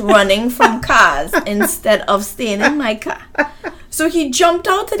foot running from cars instead of staying in my car. So he jumped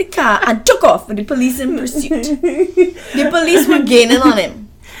out of the car and took off with the police in pursuit. The police were gaining on him.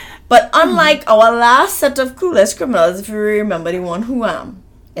 But unlike our last set of Clueless criminals, if you remember, the one who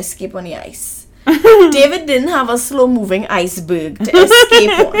escaped on the ice, David didn't have a slow-moving iceberg to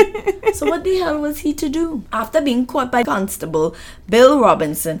escape on. So what the hell was he to do? After being caught by Constable Bill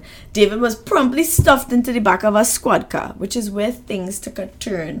Robinson, David was promptly stuffed into the back of a squad car, which is where things took a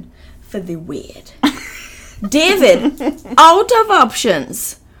turn for the weird. David, out of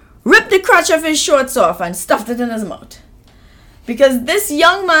options, ripped the crotch of his shorts off and stuffed it in his mouth. Because this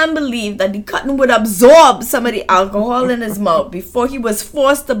young man believed that the cotton would absorb some of the alcohol in his mouth before he was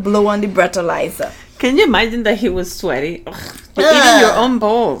forced to blow on the breathalyzer. Can you imagine that he was sweaty? Ugh, you're eating your own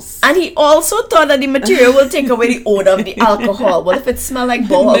balls. And he also thought that the material will take away the odor of the alcohol. What if it smelled like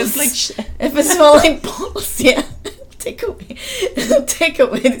balls? If it smelled like balls, yeah. Take away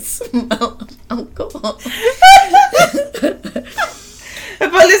the smell of alcohol. The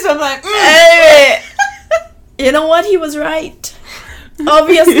police was like, Anyway, you know what? He was right.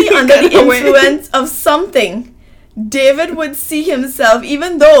 Obviously, under the influence of something, David would see himself,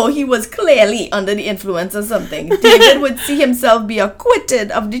 even though he was clearly under the influence of something, David would see himself be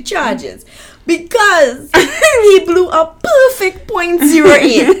acquitted of the charges because he blew a perfect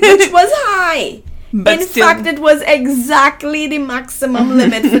 .08, which was high. But in fact, it was exactly the maximum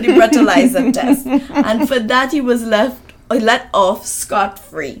limit for the breathalyzer test. And for that, he was let off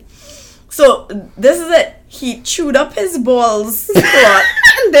scot-free. So, this is it. He chewed up his balls.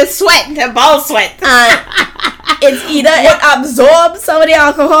 The ball sweat. And it's either it absorbed some of the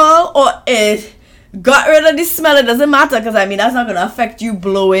alcohol or it got rid of the smell. It doesn't matter because, that's not going to affect you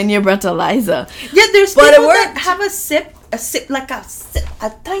blowing your breathalyzer. Yeah, there's people that have a sip, a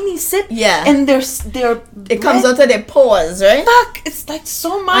tiny sip. Yeah. And it comes out of their pores, right? Fuck, it's like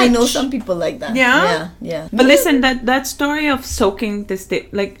so much. I know some people like that. Yeah. But listen, that story of soaking this,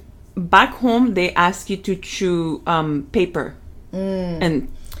 like, back home, they ask you to chew paper. And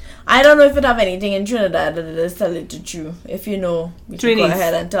I don't know if it have anything in Trinidad that it is tell you to chew. If you know, you can go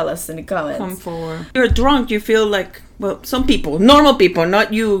ahead and tell us in the comments. Come forward. You're drunk, you feel like, well, some people, normal people,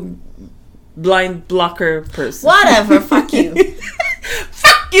 not you blind blocker person. Whatever, fuck you.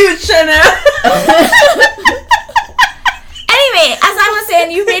 Fuck you, Chanel. Anyway, as I was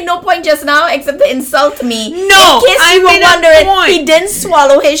saying, you made no point just now except to insult me. No, in case you were wondering, he didn't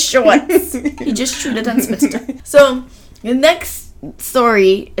swallow his shorts. He just chewed it and spit it. So, the next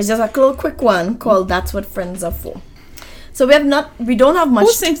story is just a little quick one called "That's What Friends Are For." So we don't have much.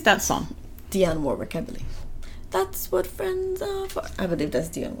 Who sings that song? Dionne Warwick, I believe. That's what friends are for. I believe that's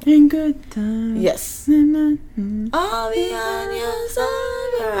Dionne Warwick. In good time. Yes. I'll be on your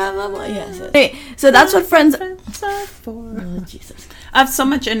side forevermore. Yes. Okay, so that's what friends are for. Oh, Jesus. I have so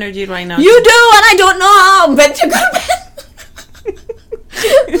much energy right now. You do, and I don't know how I'm meant to go to bed.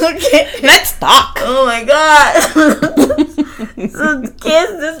 Okay. Let's talk. Oh my God. So in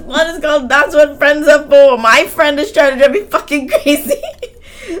case this one is called "That's What Friends Are For." My friend is trying to drive me fucking crazy.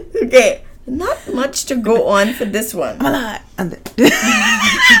 Okay. Not much to go on for this one.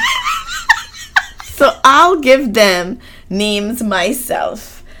 So I'll give them names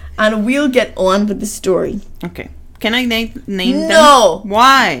myself and we'll get on with the story. Okay. Can I name them? No.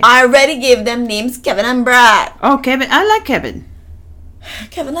 Why? I already gave them names, Kevin and Brad. Oh, Kevin. I like Kevin.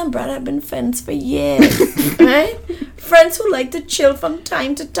 Kevin and Brad have been friends for years. Right? Friends who like to chill from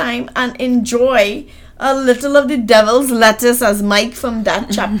time to time and enjoy a little of the devil's lettuce, as Mike from that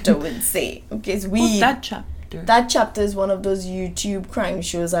chapter would say. Okay, so Who's that chap? chapter? That chapter is one of those YouTube crime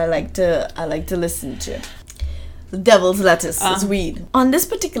shows I like to listen to. The Devil's Lettuce is weed. On this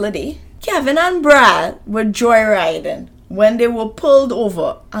particular day, Kevin and Brad were joyriding when they were pulled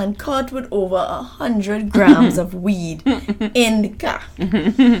over and caught with over 100 grams of weed in the car.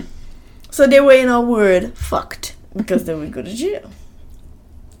 So they were, in a word, fucked because they would go to jail.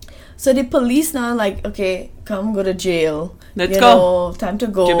 So the police now like, okay, come go to jail. Let's go. Time to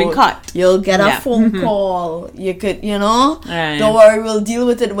go. You've been caught. You'll get a phone call. You could, Don't Right. worry, we'll deal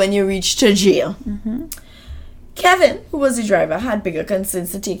with it when you reach to jail. Kevin, who was the driver, had bigger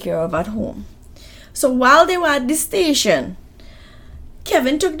concerns to take care of at home. So while they were at the station,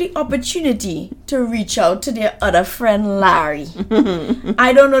 Kevin took the opportunity to reach out to their other friend, Larry.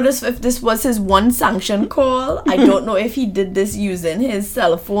 I don't know if this was his one sanction call. I don't know if he did this using his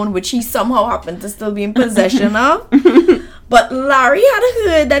cell phone, which he somehow happened to still be in possession of. But Larry had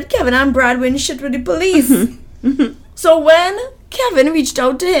heard that Kevin and Brad were in shit with the police. So when Kevin reached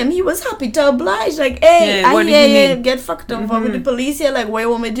out to him, he was happy to oblige. Like, hey, I hear you get fucked up with the police here. Like, what do you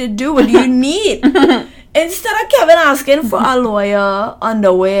want me to do? What do you need? Instead of Kevin asking for a lawyer,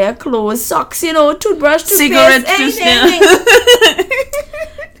 underwear, clothes, socks, toothbrush, cigarettes, anything.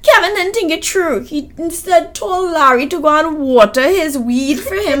 Kevin didn't think it true. He instead told Larry to go and water his weed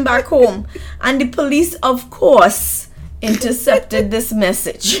for him back home. And the police, of course, intercepted this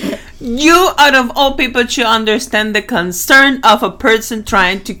message. You, out of all people, should understand the concern of a person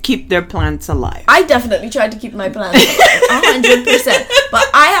trying to keep their plants alive. I definitely tried to keep my plants alive, 100%. But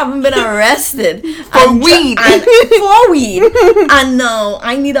I haven't been arrested for weed. And now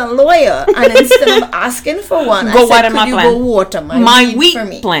I need a lawyer. And instead of asking for one, I said, could you go water my weed for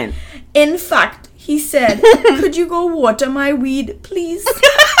me? Plant. In fact, he said, could you go water my weed, please?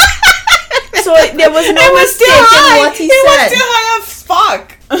 So there was no mistake in what he said. Was too high as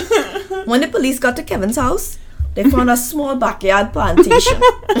fuck. When the police got to Kevin's house, they found a small backyard plantation.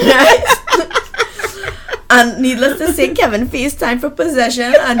 Right? And needless to say, Kevin faced time for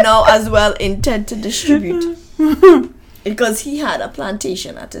possession and now as well intend to distribute. Because he had a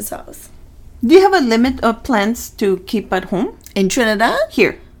plantation at his house. Do you have a limit of plants to keep at home? In Trinidad?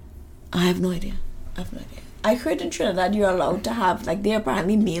 Here. I have no idea. I heard in Trinidad you're allowed to have, like, they're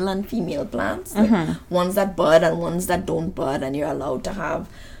apparently male and female plants. Like, ones that bud and ones that don't bud. And you're allowed to have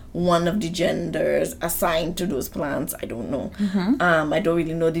one of the genders assigned to those plants. I don't know. I don't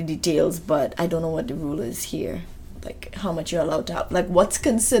really know the details, but I don't know what the rule is here. Like, how much you're allowed to have. Like, what's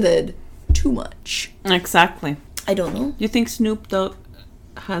considered too much. Exactly. I don't know. You think Snoop Dogg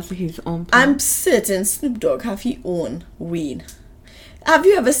has his own plant? I'm certain Snoop Dogg have his own weed. Have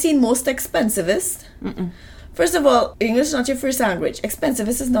you ever seen Most Expensivest? First of all, English is not your first language.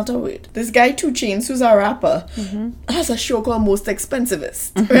 Expensivest is not a word. This guy 2 Chainz, who's a rapper, has a show called Most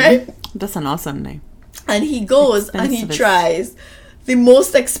Expensivest, right? That's an awesome name. And he goes and he tries the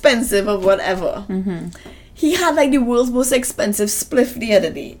most expensive of whatever. He had like the world's most expensive spliff the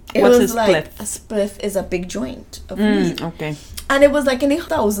other day. What's a like spliff? A spliff is a big joint of weed. Okay. And it was like in the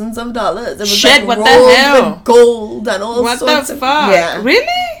thousands of dollars. It was Shit, like what the hell? With gold and all what sorts the of fuck? Yeah. Really?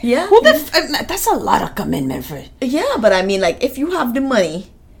 Yeah. Who the that's a lot of commitment for it. Yeah, but I mean, like, if you have the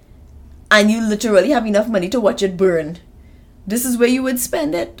money and you literally have enough money to watch it burn, this is where you would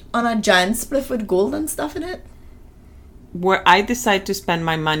spend it, on a giant spliff with gold and stuff in it. Where I decide to spend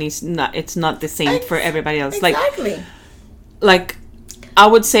my money, it's not the same for everybody else. Exactly. Like I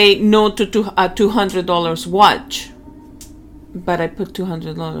would say no to a $200 watch, but I put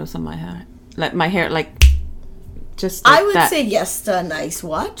 $200 on my hair. Like my hair, like just like I would that. say yes to a nice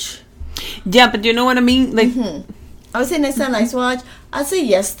watch. Yeah, but you know what I mean? Like I would say yes to a nice watch. I'd say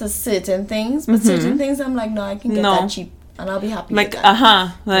yes to certain things, but certain things I'm like, no, I can get that cheap and I'll be happy like with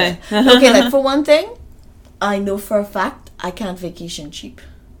that. like Okay, like for one thing, I know for a fact I can't vacation cheap.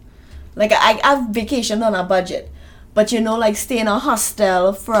 Like I've vacationed on a budget, but like staying in a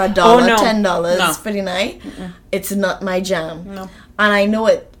hostel for $1, $10 for the night, it's not my jam. No. And I know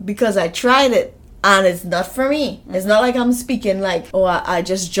it because I tried it and it's not for me. It's not like I'm speaking like, oh, I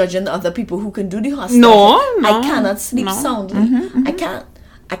just judging other people who can do the hostel. No. I cannot sleep soundly.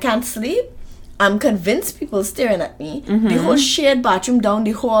 I can't sleep. I'm convinced people staring at me. The whole shared bathroom down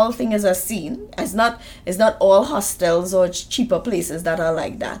the hall thing is a scene. It's not all hostels or cheaper places that are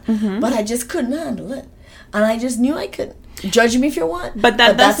like that. But I just couldn't handle it. And I just knew I couldn't. Judge me if you want. But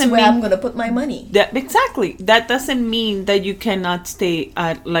that's where I'm going to put my money. Exactly. That doesn't mean that you cannot stay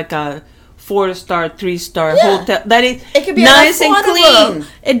at like a 4-star, 3-star hotel. That it could be nice affordable. and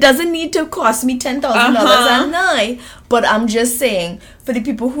clean. It doesn't need to cost me $10,000 a night. But I'm just saying, for the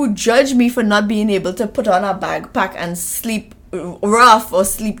people who judge me for not being able to put on a backpack and sleep rough or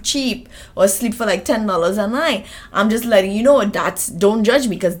sleep cheap or sleep for like $10 a night. I'm just letting you know don't judge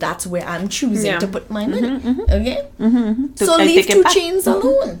me, because that's where I'm choosing to put my money. Okay? So leave 2 Chainz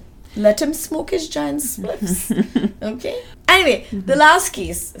alone. Let him smoke his giant spliffs. Okay? Anyway, the last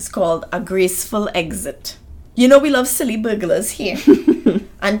case is called a graceful exit. You know we love silly burglars here.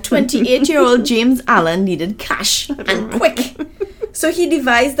 And 28-year-old James Allen needed cash, and quick. So he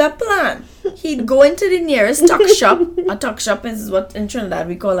devised a plan. He'd go into the nearest tuck shop. A tuck shop is what in Trinidad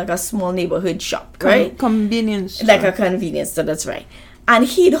we call like a small neighborhood shop, right? Convenience store. Like a convenience store, that's right. And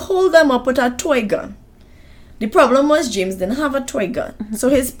he'd hold them up with a toy gun. The problem was James didn't have a toy gun. So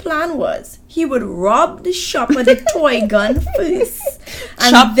his plan was he would rob the shop with a toy gun first,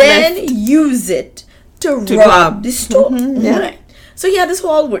 and then use it to rob the store. Yeah. So he had this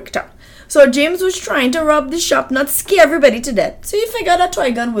whole worked out. So James was trying to rob the shop, not scare everybody to death. So he figured a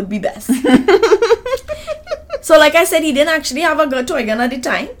toy gun would be best. So like I said, he didn't actually have a toy gun at the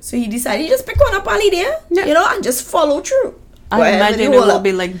time. So he decided he just pick one up all he there, and just follow through. I imagine it will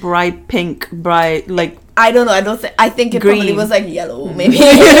be like bright pink, like... I don't know. I think it green. Probably was like yellow, maybe.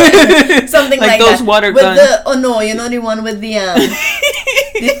 Something like those that. water with guns. The one with the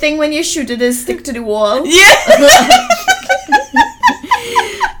the thing when you shoot it is stick to the wall. Yeah.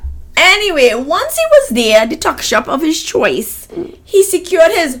 Anyway, once he was there at the tuck shop of his choice, he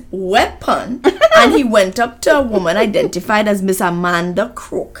secured his weapon and he went up to a woman identified as Miss Amanda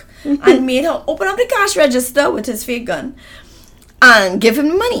Crook and made her open up the cash register with his fake gun and give him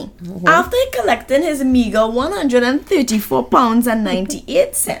the money. After collecting his meager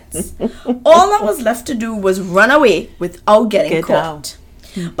 £134.98, all that was left to do was run away without getting caught.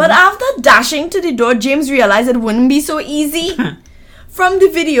 But after dashing to the door, James realized it wouldn't be so easy. From the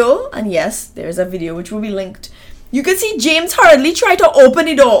video, and yes, there's a video which will be linked, you can see James hurriedly try to open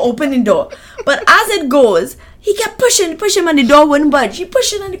the door. But as it goes, he kept pushing, and the door wouldn't budge. He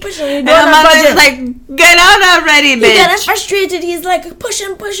pushing and the door and Amanda's like, get out already, bitch. He's getting frustrated. He's like pushing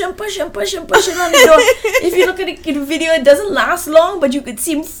on the door. If you look at the video, it doesn't last long, but you could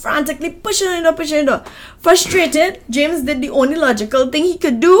see him frantically pushing on the door. Frustrated, James did the only logical thing he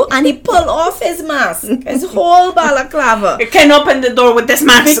could do, and he pulled off his mask, his whole balaclava. You can't open the door with this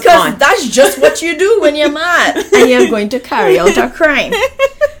mask because that's just what you do when you're mad and you're going to carry out a crime.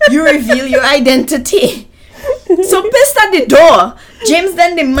 You reveal your identity. So pissed at the door, James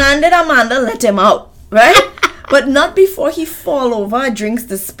then demanded Amanda let him out, right? But not before he fall over, drinks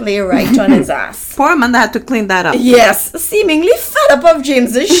display right on his ass. Poor Amanda had to clean that up. Yes, seemingly fed up of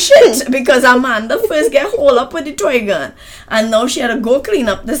James's shit because Amanda first get hold up with the toy gun and now she had to go clean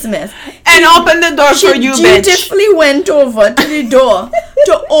up this mess. And open the door for you, bitch. She dutifully went over to the door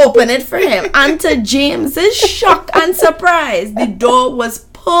to open it for him, and to James's shock and surprise, the door was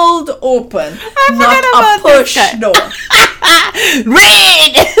pulled open, not a push door.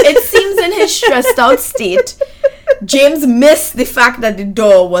 Read! It seems in his stressed out state, James missed the fact that the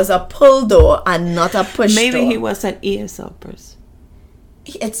door was a pull door and not a push door. Maybe he was an ESL person.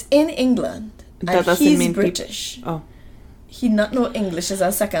 It's in England. That doesn't he's mean British. Oh. He not know English as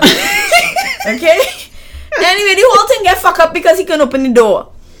a second language. Okay? Anyway, the whole thing get fucked up because he couldn't open the door.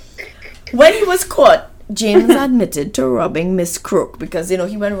 When he was caught, James admitted to robbing Miss Crook because, he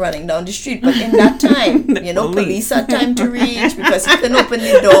went running down the street. But in that time, police had time to reach because he couldn't open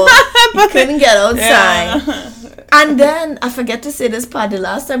the door. He couldn't get outside. Yeah. And then, I forget to say this part, the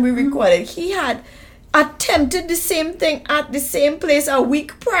last time we recorded, he had attempted the same thing at the same place a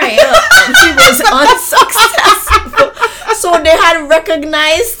week prior. And he was unsuccessful. So they had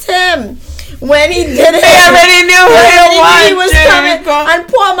recognized him. When he did it, they already knew he was coming. And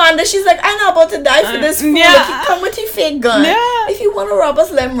poor Amanda, she's like, I'm not about to die for this fool. Yeah. Like, he come with his fake gun. Yeah. If you want to rob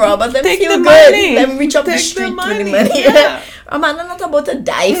us, let him rob us. Let him feel good. Money. Let him reach up the street with the money. Yeah. Amanda not about to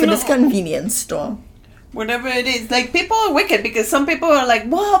die for this convenience store. Whatever it is, like, people are wicked because some people are like,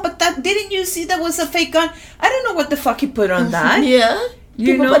 wow, but didn't you see that was a fake gun? I don't know what the fuck he put on that. Yeah.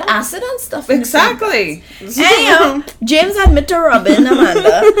 People put acid and stuff. Exactly. Anyhow, James admitted to robbing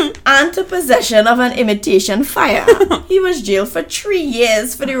Amanda and to possession of an imitation firearm. He was jailed for 3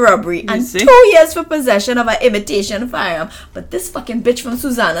 years for the robbery and 2 years for possession of an imitation firearm. But this fucking bitch from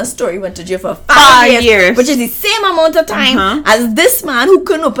Susanna's story went to jail for 5 years, which is the same amount of time as this man who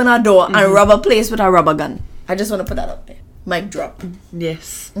couldn't open a door and rob a place with a rubber gun. I just want to put that out there. Mic drop.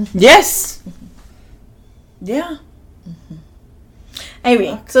 Yes. Yes. Yeah.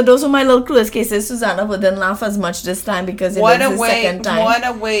 Anyway, so those were my little clueless cases. Susanna didn't laugh as much this time because it was the second time. What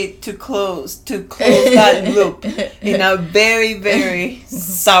a way to close that loop in a very, very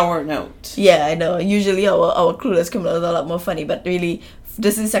sour note. Yeah, I know. Usually our clueless criminals are a lot more funny, but really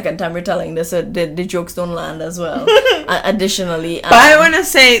this is the second time we're telling this, so the jokes don't land as well. Additionally, but I want to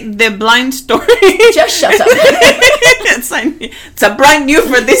say the blind story. Just shut up. It's a brand new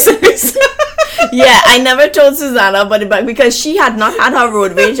for this episode. Yeah, I never told Susanna, but because she had not had her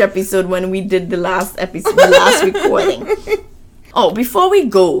road rage episode when we did the last episode, the last recording. Oh, before we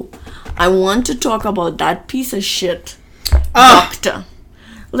go, I want to talk about that piece of shit doctor.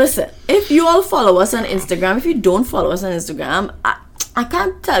 Listen, if you all follow us on Instagram, if you don't follow us on Instagram, I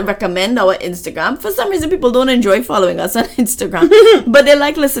can't recommend our Instagram. For some reason, people don't enjoy following us on Instagram, but they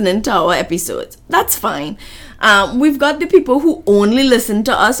like listening to our episodes. That's fine. We've got the people who only listen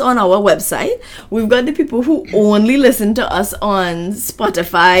to us on our website. We've got the people who only listen to us on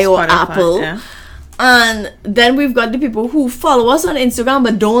Spotify or Apple. Yeah. And then we've got the people who follow us on Instagram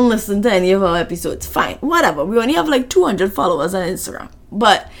but don't listen to any of our episodes. Fine, whatever. We only have like 200 followers on Instagram.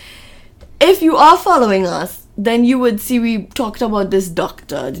 But if you are following us, then you would see we talked about this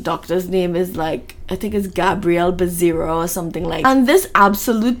doctor. The doctor's name is like, I think it's Gabriel Becerra or something like that. And this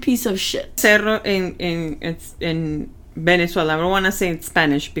absolute piece of shit. Cerro in Venezuela. I don't want to say it's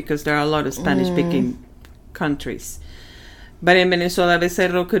Spanish because there are a lot of Spanish-speaking countries. But in Venezuela,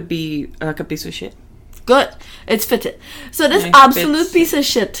 Becerro could be like a piece of shit. Good. It's fitted. So this absolute piece of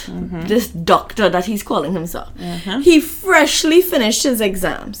shit, this doctor that he's calling himself, he freshly finished his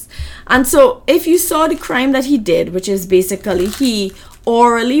exams. And so if you saw the crime that he did, which is basically he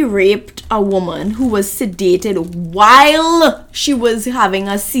orally raped a woman who was sedated while she was having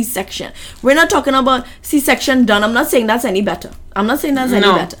a C-section. We're not talking about C-section done. I'm not saying that's any better.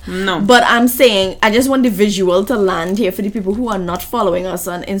 No. But I'm saying, I just want the visual to land here for the people who are not following us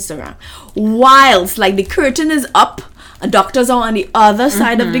on Instagram. Whilst, like, the curtain is up, doctors are on the other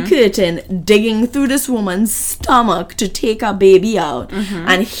side of the curtain digging through this woman's stomach to take her baby out.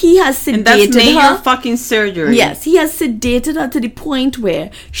 And he has sedated and that's major her. Fucking surgery. Yes, he has sedated her to the point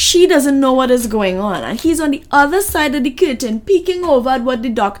where she doesn't know what is going on. And he's on the other side of the curtain peeking over at what the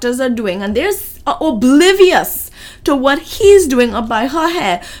doctors are doing. And they're oblivious to what he's doing up by her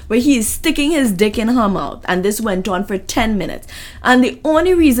hair, where he's sticking his dick in her mouth. And this went on for 10 minutes. And the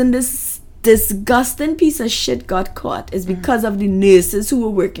only reason this disgusting piece of shit got caught is because of the nurses who were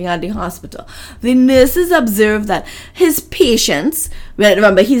working at the hospital. The nurses observed that his patients,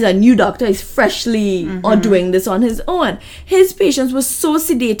 remember he's a new doctor, he's freshly or doing this on his own, his patients were so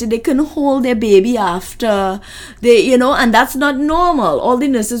sedated they couldn't hold their baby after they, and that's not normal. All the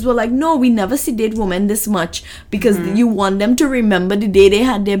nurses were like, no, we never sedate women this much because you want them to remember the day they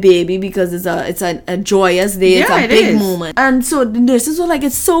had their baby, because it's a joyous day, it's a big moment. And so the nurses were like,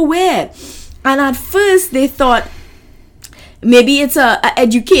 it's so weird. And at first they thought maybe it's a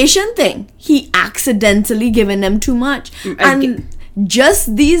education thing. He accidentally given them too much. And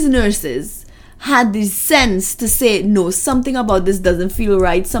just these nurses had the sense to say, no, something about this doesn't feel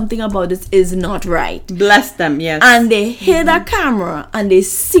right. Something about this is not right. Bless them, yes. And they hid a camera and they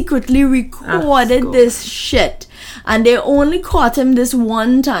secretly recorded this shit. And they only caught him this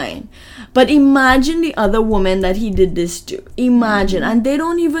one time. But imagine the other woman that he did this to. Imagine. And they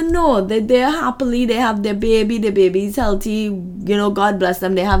don't even know that they're happily, they have their baby is healthy, God bless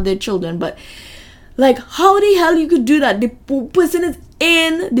them, they have their children. But like, how the hell you could do that? The person is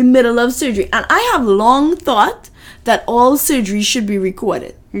in the middle of surgery. And I have long thought that all surgery should be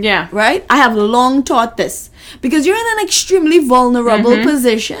recorded. Yeah. Right? I have long thought this. Because you're in an extremely vulnerable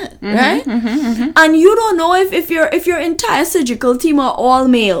position, right? And you don't know if your entire surgical team are all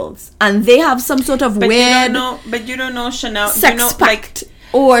males and they have some sort of weird you don't know, Chanel, sex pact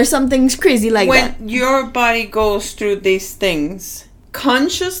or something crazy like that. When your body goes through these things,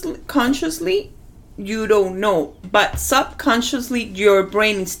 consciously you don't know, but subconsciously your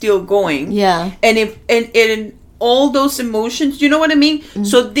brain is still going. Yeah. And all those emotions, you know what I mean?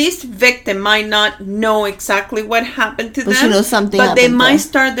 So this victim might not know exactly what happened to them, she knows something, but they might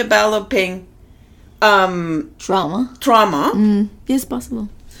start developing trauma. Yes, possible.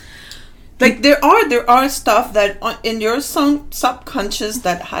 Like there are stuff that in your subconscious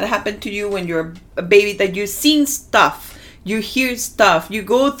that had happened to you when you're a baby, that you've seen stuff, you hear stuff, you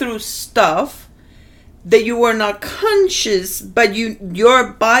go through stuff that you were not conscious, but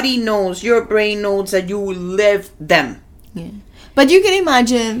your body knows, your brain knows that you live them. Yeah. But you can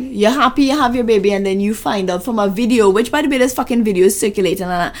imagine, you're happy you have your baby, and then you find out from a video, which by the way, this fucking video is circulating.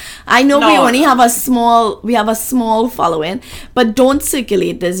 And I know we only have a small following, but don't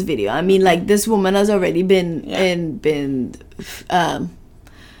circulate this video. I mean, like, this woman has already been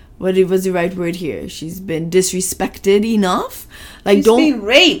what was the right word here? She's been disrespected enough. Like, she's been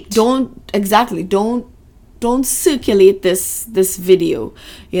raped. Don't don't circulate this video.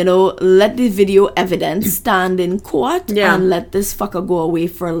 You know, let the video evidence stand in court and let this fucker go away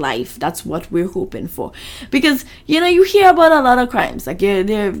for life. That's what we're hoping for. Because, you know, you hear about a lot of crimes. Like,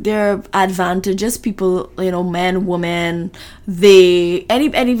 they're advantageous people, you know, men, women,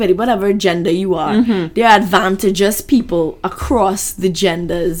 anybody, whatever gender you are. They're advantageous people across the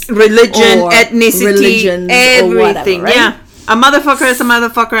genders. Religion, ethnicity, religions, everything. or whatever, right? Yeah. A motherfucker is a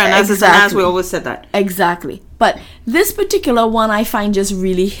motherfucker, and ass is an ass. We always said that. Exactly. But this particular one I find just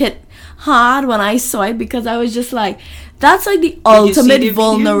really hit hard when I saw it, because I was just like, that's like the ultimate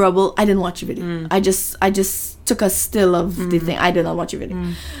vulnerable. I didn't watch the video. I just took a still of the thing. I did not watch the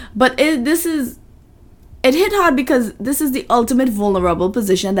video. But it hit hard because this is the ultimate vulnerable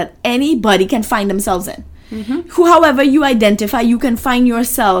position that anybody can find themselves in. However you identify, you can find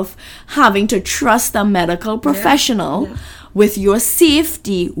yourself having to trust a medical professional with your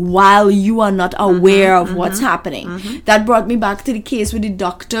safety while you are not aware of what's happening. That brought me back to the case with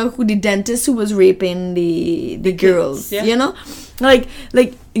the dentist who was raping the girls. Kids, you know, like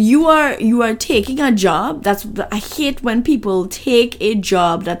you are taking a job. I hate when people take a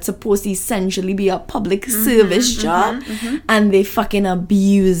job that's supposed to essentially be a public service job and they fucking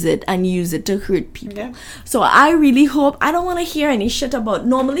abuse it and use it to hurt people. So I really hope, I don't want to hear any shit about,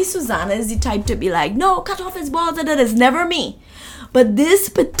 normally Susanna is the type to be like, no, cut off his balls, and that is never me. But this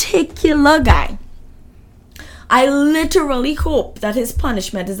particular guy, I literally hope that his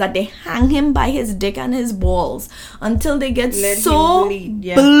punishment is that they hang him by his dick and his balls until they get so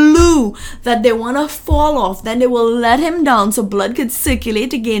blue that they want to fall off. Then they will let him down so blood could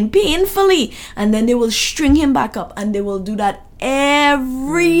circulate again painfully. And then they will string him back up. And they will do that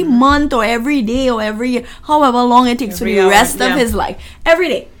every month or every day or every year, however long it takes for the rest of his life. Every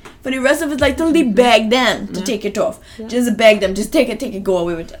day. For the rest of his life, till they beg them to take it off. Just beg them. Just take it, go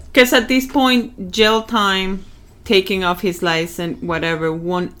away with it. Because at this point, jail time, taking off his license, whatever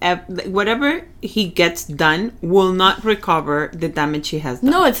he gets done will not recover the damage he has done.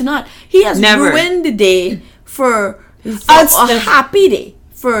 No, it's not. He has ruined the day for a happy day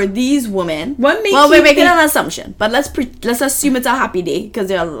for these women. We're making an assumption, but let's assume it's a happy day, because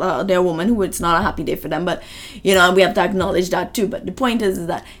there are women who it's not a happy day for them. But you know, we have to acknowledge that too. But the point is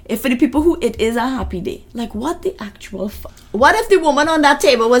that if for the people who it is a happy day, like what the actual fuck? What if the woman on that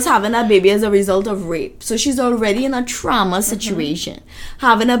table was having a baby as a result of rape? So she's already in a trauma situation,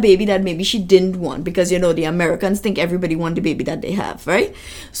 having a baby that maybe she didn't want, because you know the Americans think everybody wants the baby that they have, right?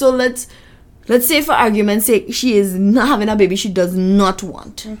 So let's say for argument's sake, she is not having a baby she does not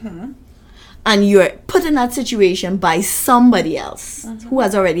want. And you're put in that situation by somebody else who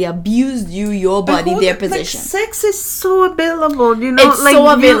has already abused you, your body, their position. Like, sex is so available, you know. It's like so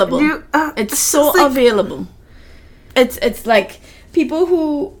available. It's so available. It's like people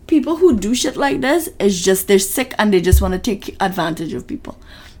who do shit like this is just, they're sick and they just want to take advantage of people.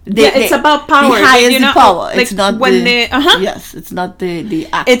 It's about power. The highest the power. Like it's not when yes, it's not the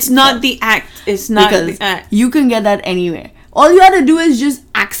act. It's not the act. It's not the act. You can get that anywhere. All you have to do is just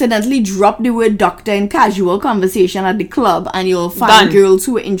accidentally drop the word doctor in casual conversation at the club, and you'll find girls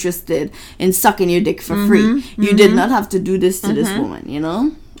who are interested in sucking your dick for free. You did not have to do this to this woman, you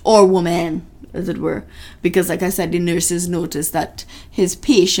know, or woman, as it were, because like I said, the nurses noticed that his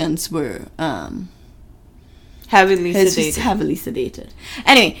patients were heavily sedated.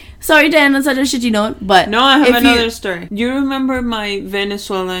 Anyway, sorry to end on such a shitty note, but no, I have another story. Do you remember my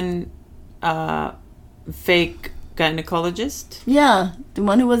Venezuelan fake gynecologist? Yeah, the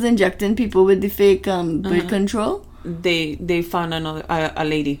one who was injecting people with the fake birth control. They found a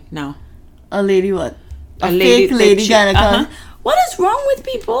lady now. A lady what? A fake lady gynecologist. What is wrong with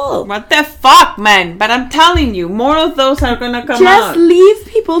people? What the fuck, man? But I'm telling you, more of those are gonna come out. Just leave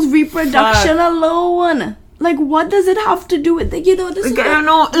people's reproduction alone. Like, what does it have to do with you know? This I don't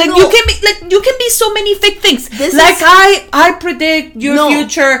know. Like, no. you can be so many fake things. I predict your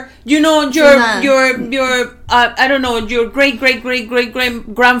future. You know, your I don't know, your great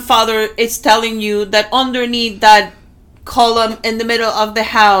grandfather is telling you that underneath that column in the middle of the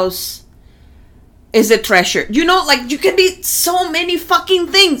house is a treasure. You know, like, you can be so many fucking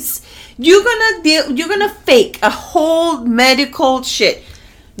things. You're gonna fake a whole medical shit.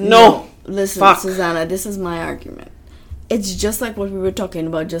 No. Listen, Susanna, this is my argument. It's just like what we were talking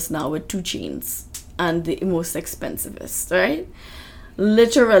about just now with 2 Chainz and the most expensivest, right?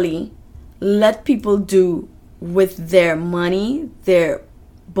 Literally, let people do with their money, their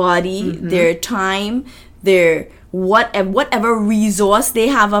body, their time, their whatever resource they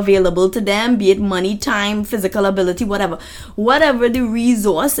have available to them, be it money, time, physical ability, whatever the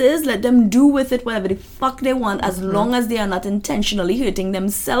resource is, let them do with it whatever the fuck they want, as long as they are not intentionally hurting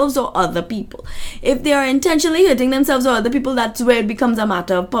themselves or other people. If they are intentionally hurting themselves or other people, that's where it becomes a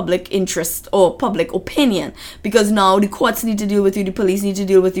matter of public interest or public opinion, because now the courts need to deal with you, the police need to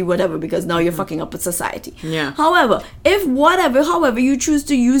deal with you, whatever, because now you're fucking up with society. Yeah. However, if however you choose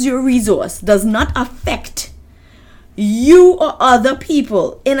to use your resource does not affect you or other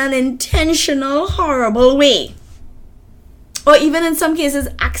people in an intentional horrible way, or even in some cases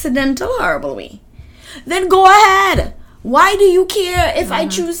accidental horrible way, then go ahead. Why do you care if I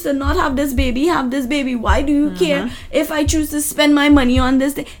choose to not have this baby, have this baby? Why do you care if I choose to spend my money on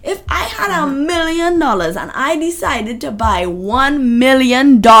this thing? If I had $1 million and I decided to buy $1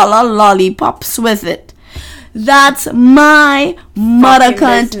 million lollipops with it, that's my mother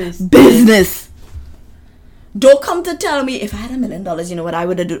cunt business. Don't come to tell me if I had $1 million, you know what I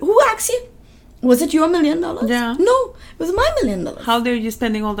would have done. Who asked you? Was it your $1 million? Yeah. No, it was my $1 million. How dare you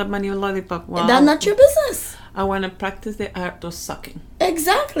spending all that money on lollipop? Wow. That's not your business. I want to practice the art of sucking.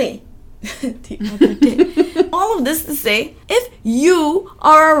 Exactly. The other day. All of this to say, if you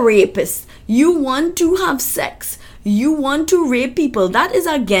are a rapist, you want to have sex, you want to rape people, that is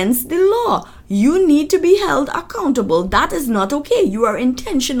against the law. You need to be held accountable. That is not okay. You are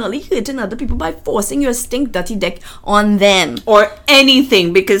intentionally hurting other people by forcing your stink dirty dick on them. Or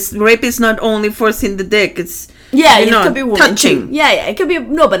anything, because rape is not only forcing the dick, it's it could be women touching. Too. Yeah, it could be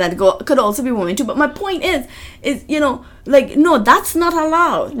could also be women too. But my point is no, that's not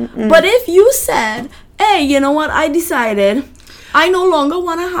allowed. But if you said, hey, you know what, I decided I no longer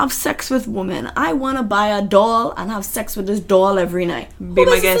want to have sex with women. I want to buy a doll and have sex with this doll every night. Be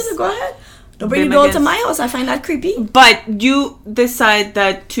my guest. Go ahead. Don't bring the doll to my house. I find that creepy. But you decide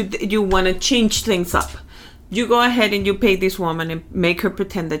that you want to change things up. You go ahead and you pay this woman and make her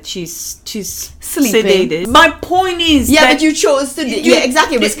pretend that she's sleeping. Sedated. My point is but you chose to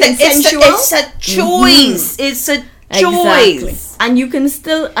exactly. It was consensual. It's a choice. It's a choice. Exactly. And you can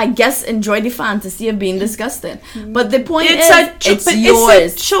still, I guess, enjoy the fantasy of being disgusted. But the point it's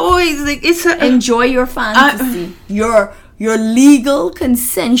yours. It's a choice. Enjoy your fantasy. Your legal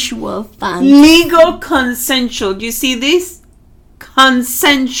consensual fantasy. Legal consensual. You see this?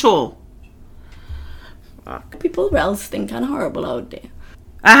 Consensual. People else think kind of horrible out there.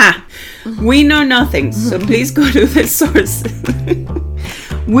 We know nothing, so please go to the sources.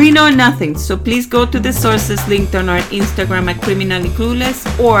 We know nothing, so please go to the sources linked on our Instagram at Criminally Clueless,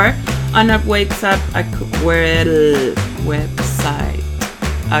 or on our website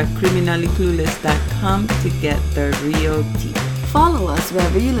at criminallyclueless.com to get the real tea. Follow us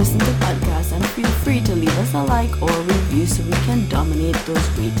wherever you listen to podcasts, and feel free to leave us a like or a review so we can dominate those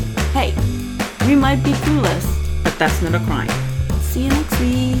ratings. Hey, we might be clueless, but that's not a crime. See you next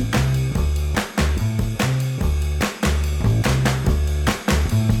week.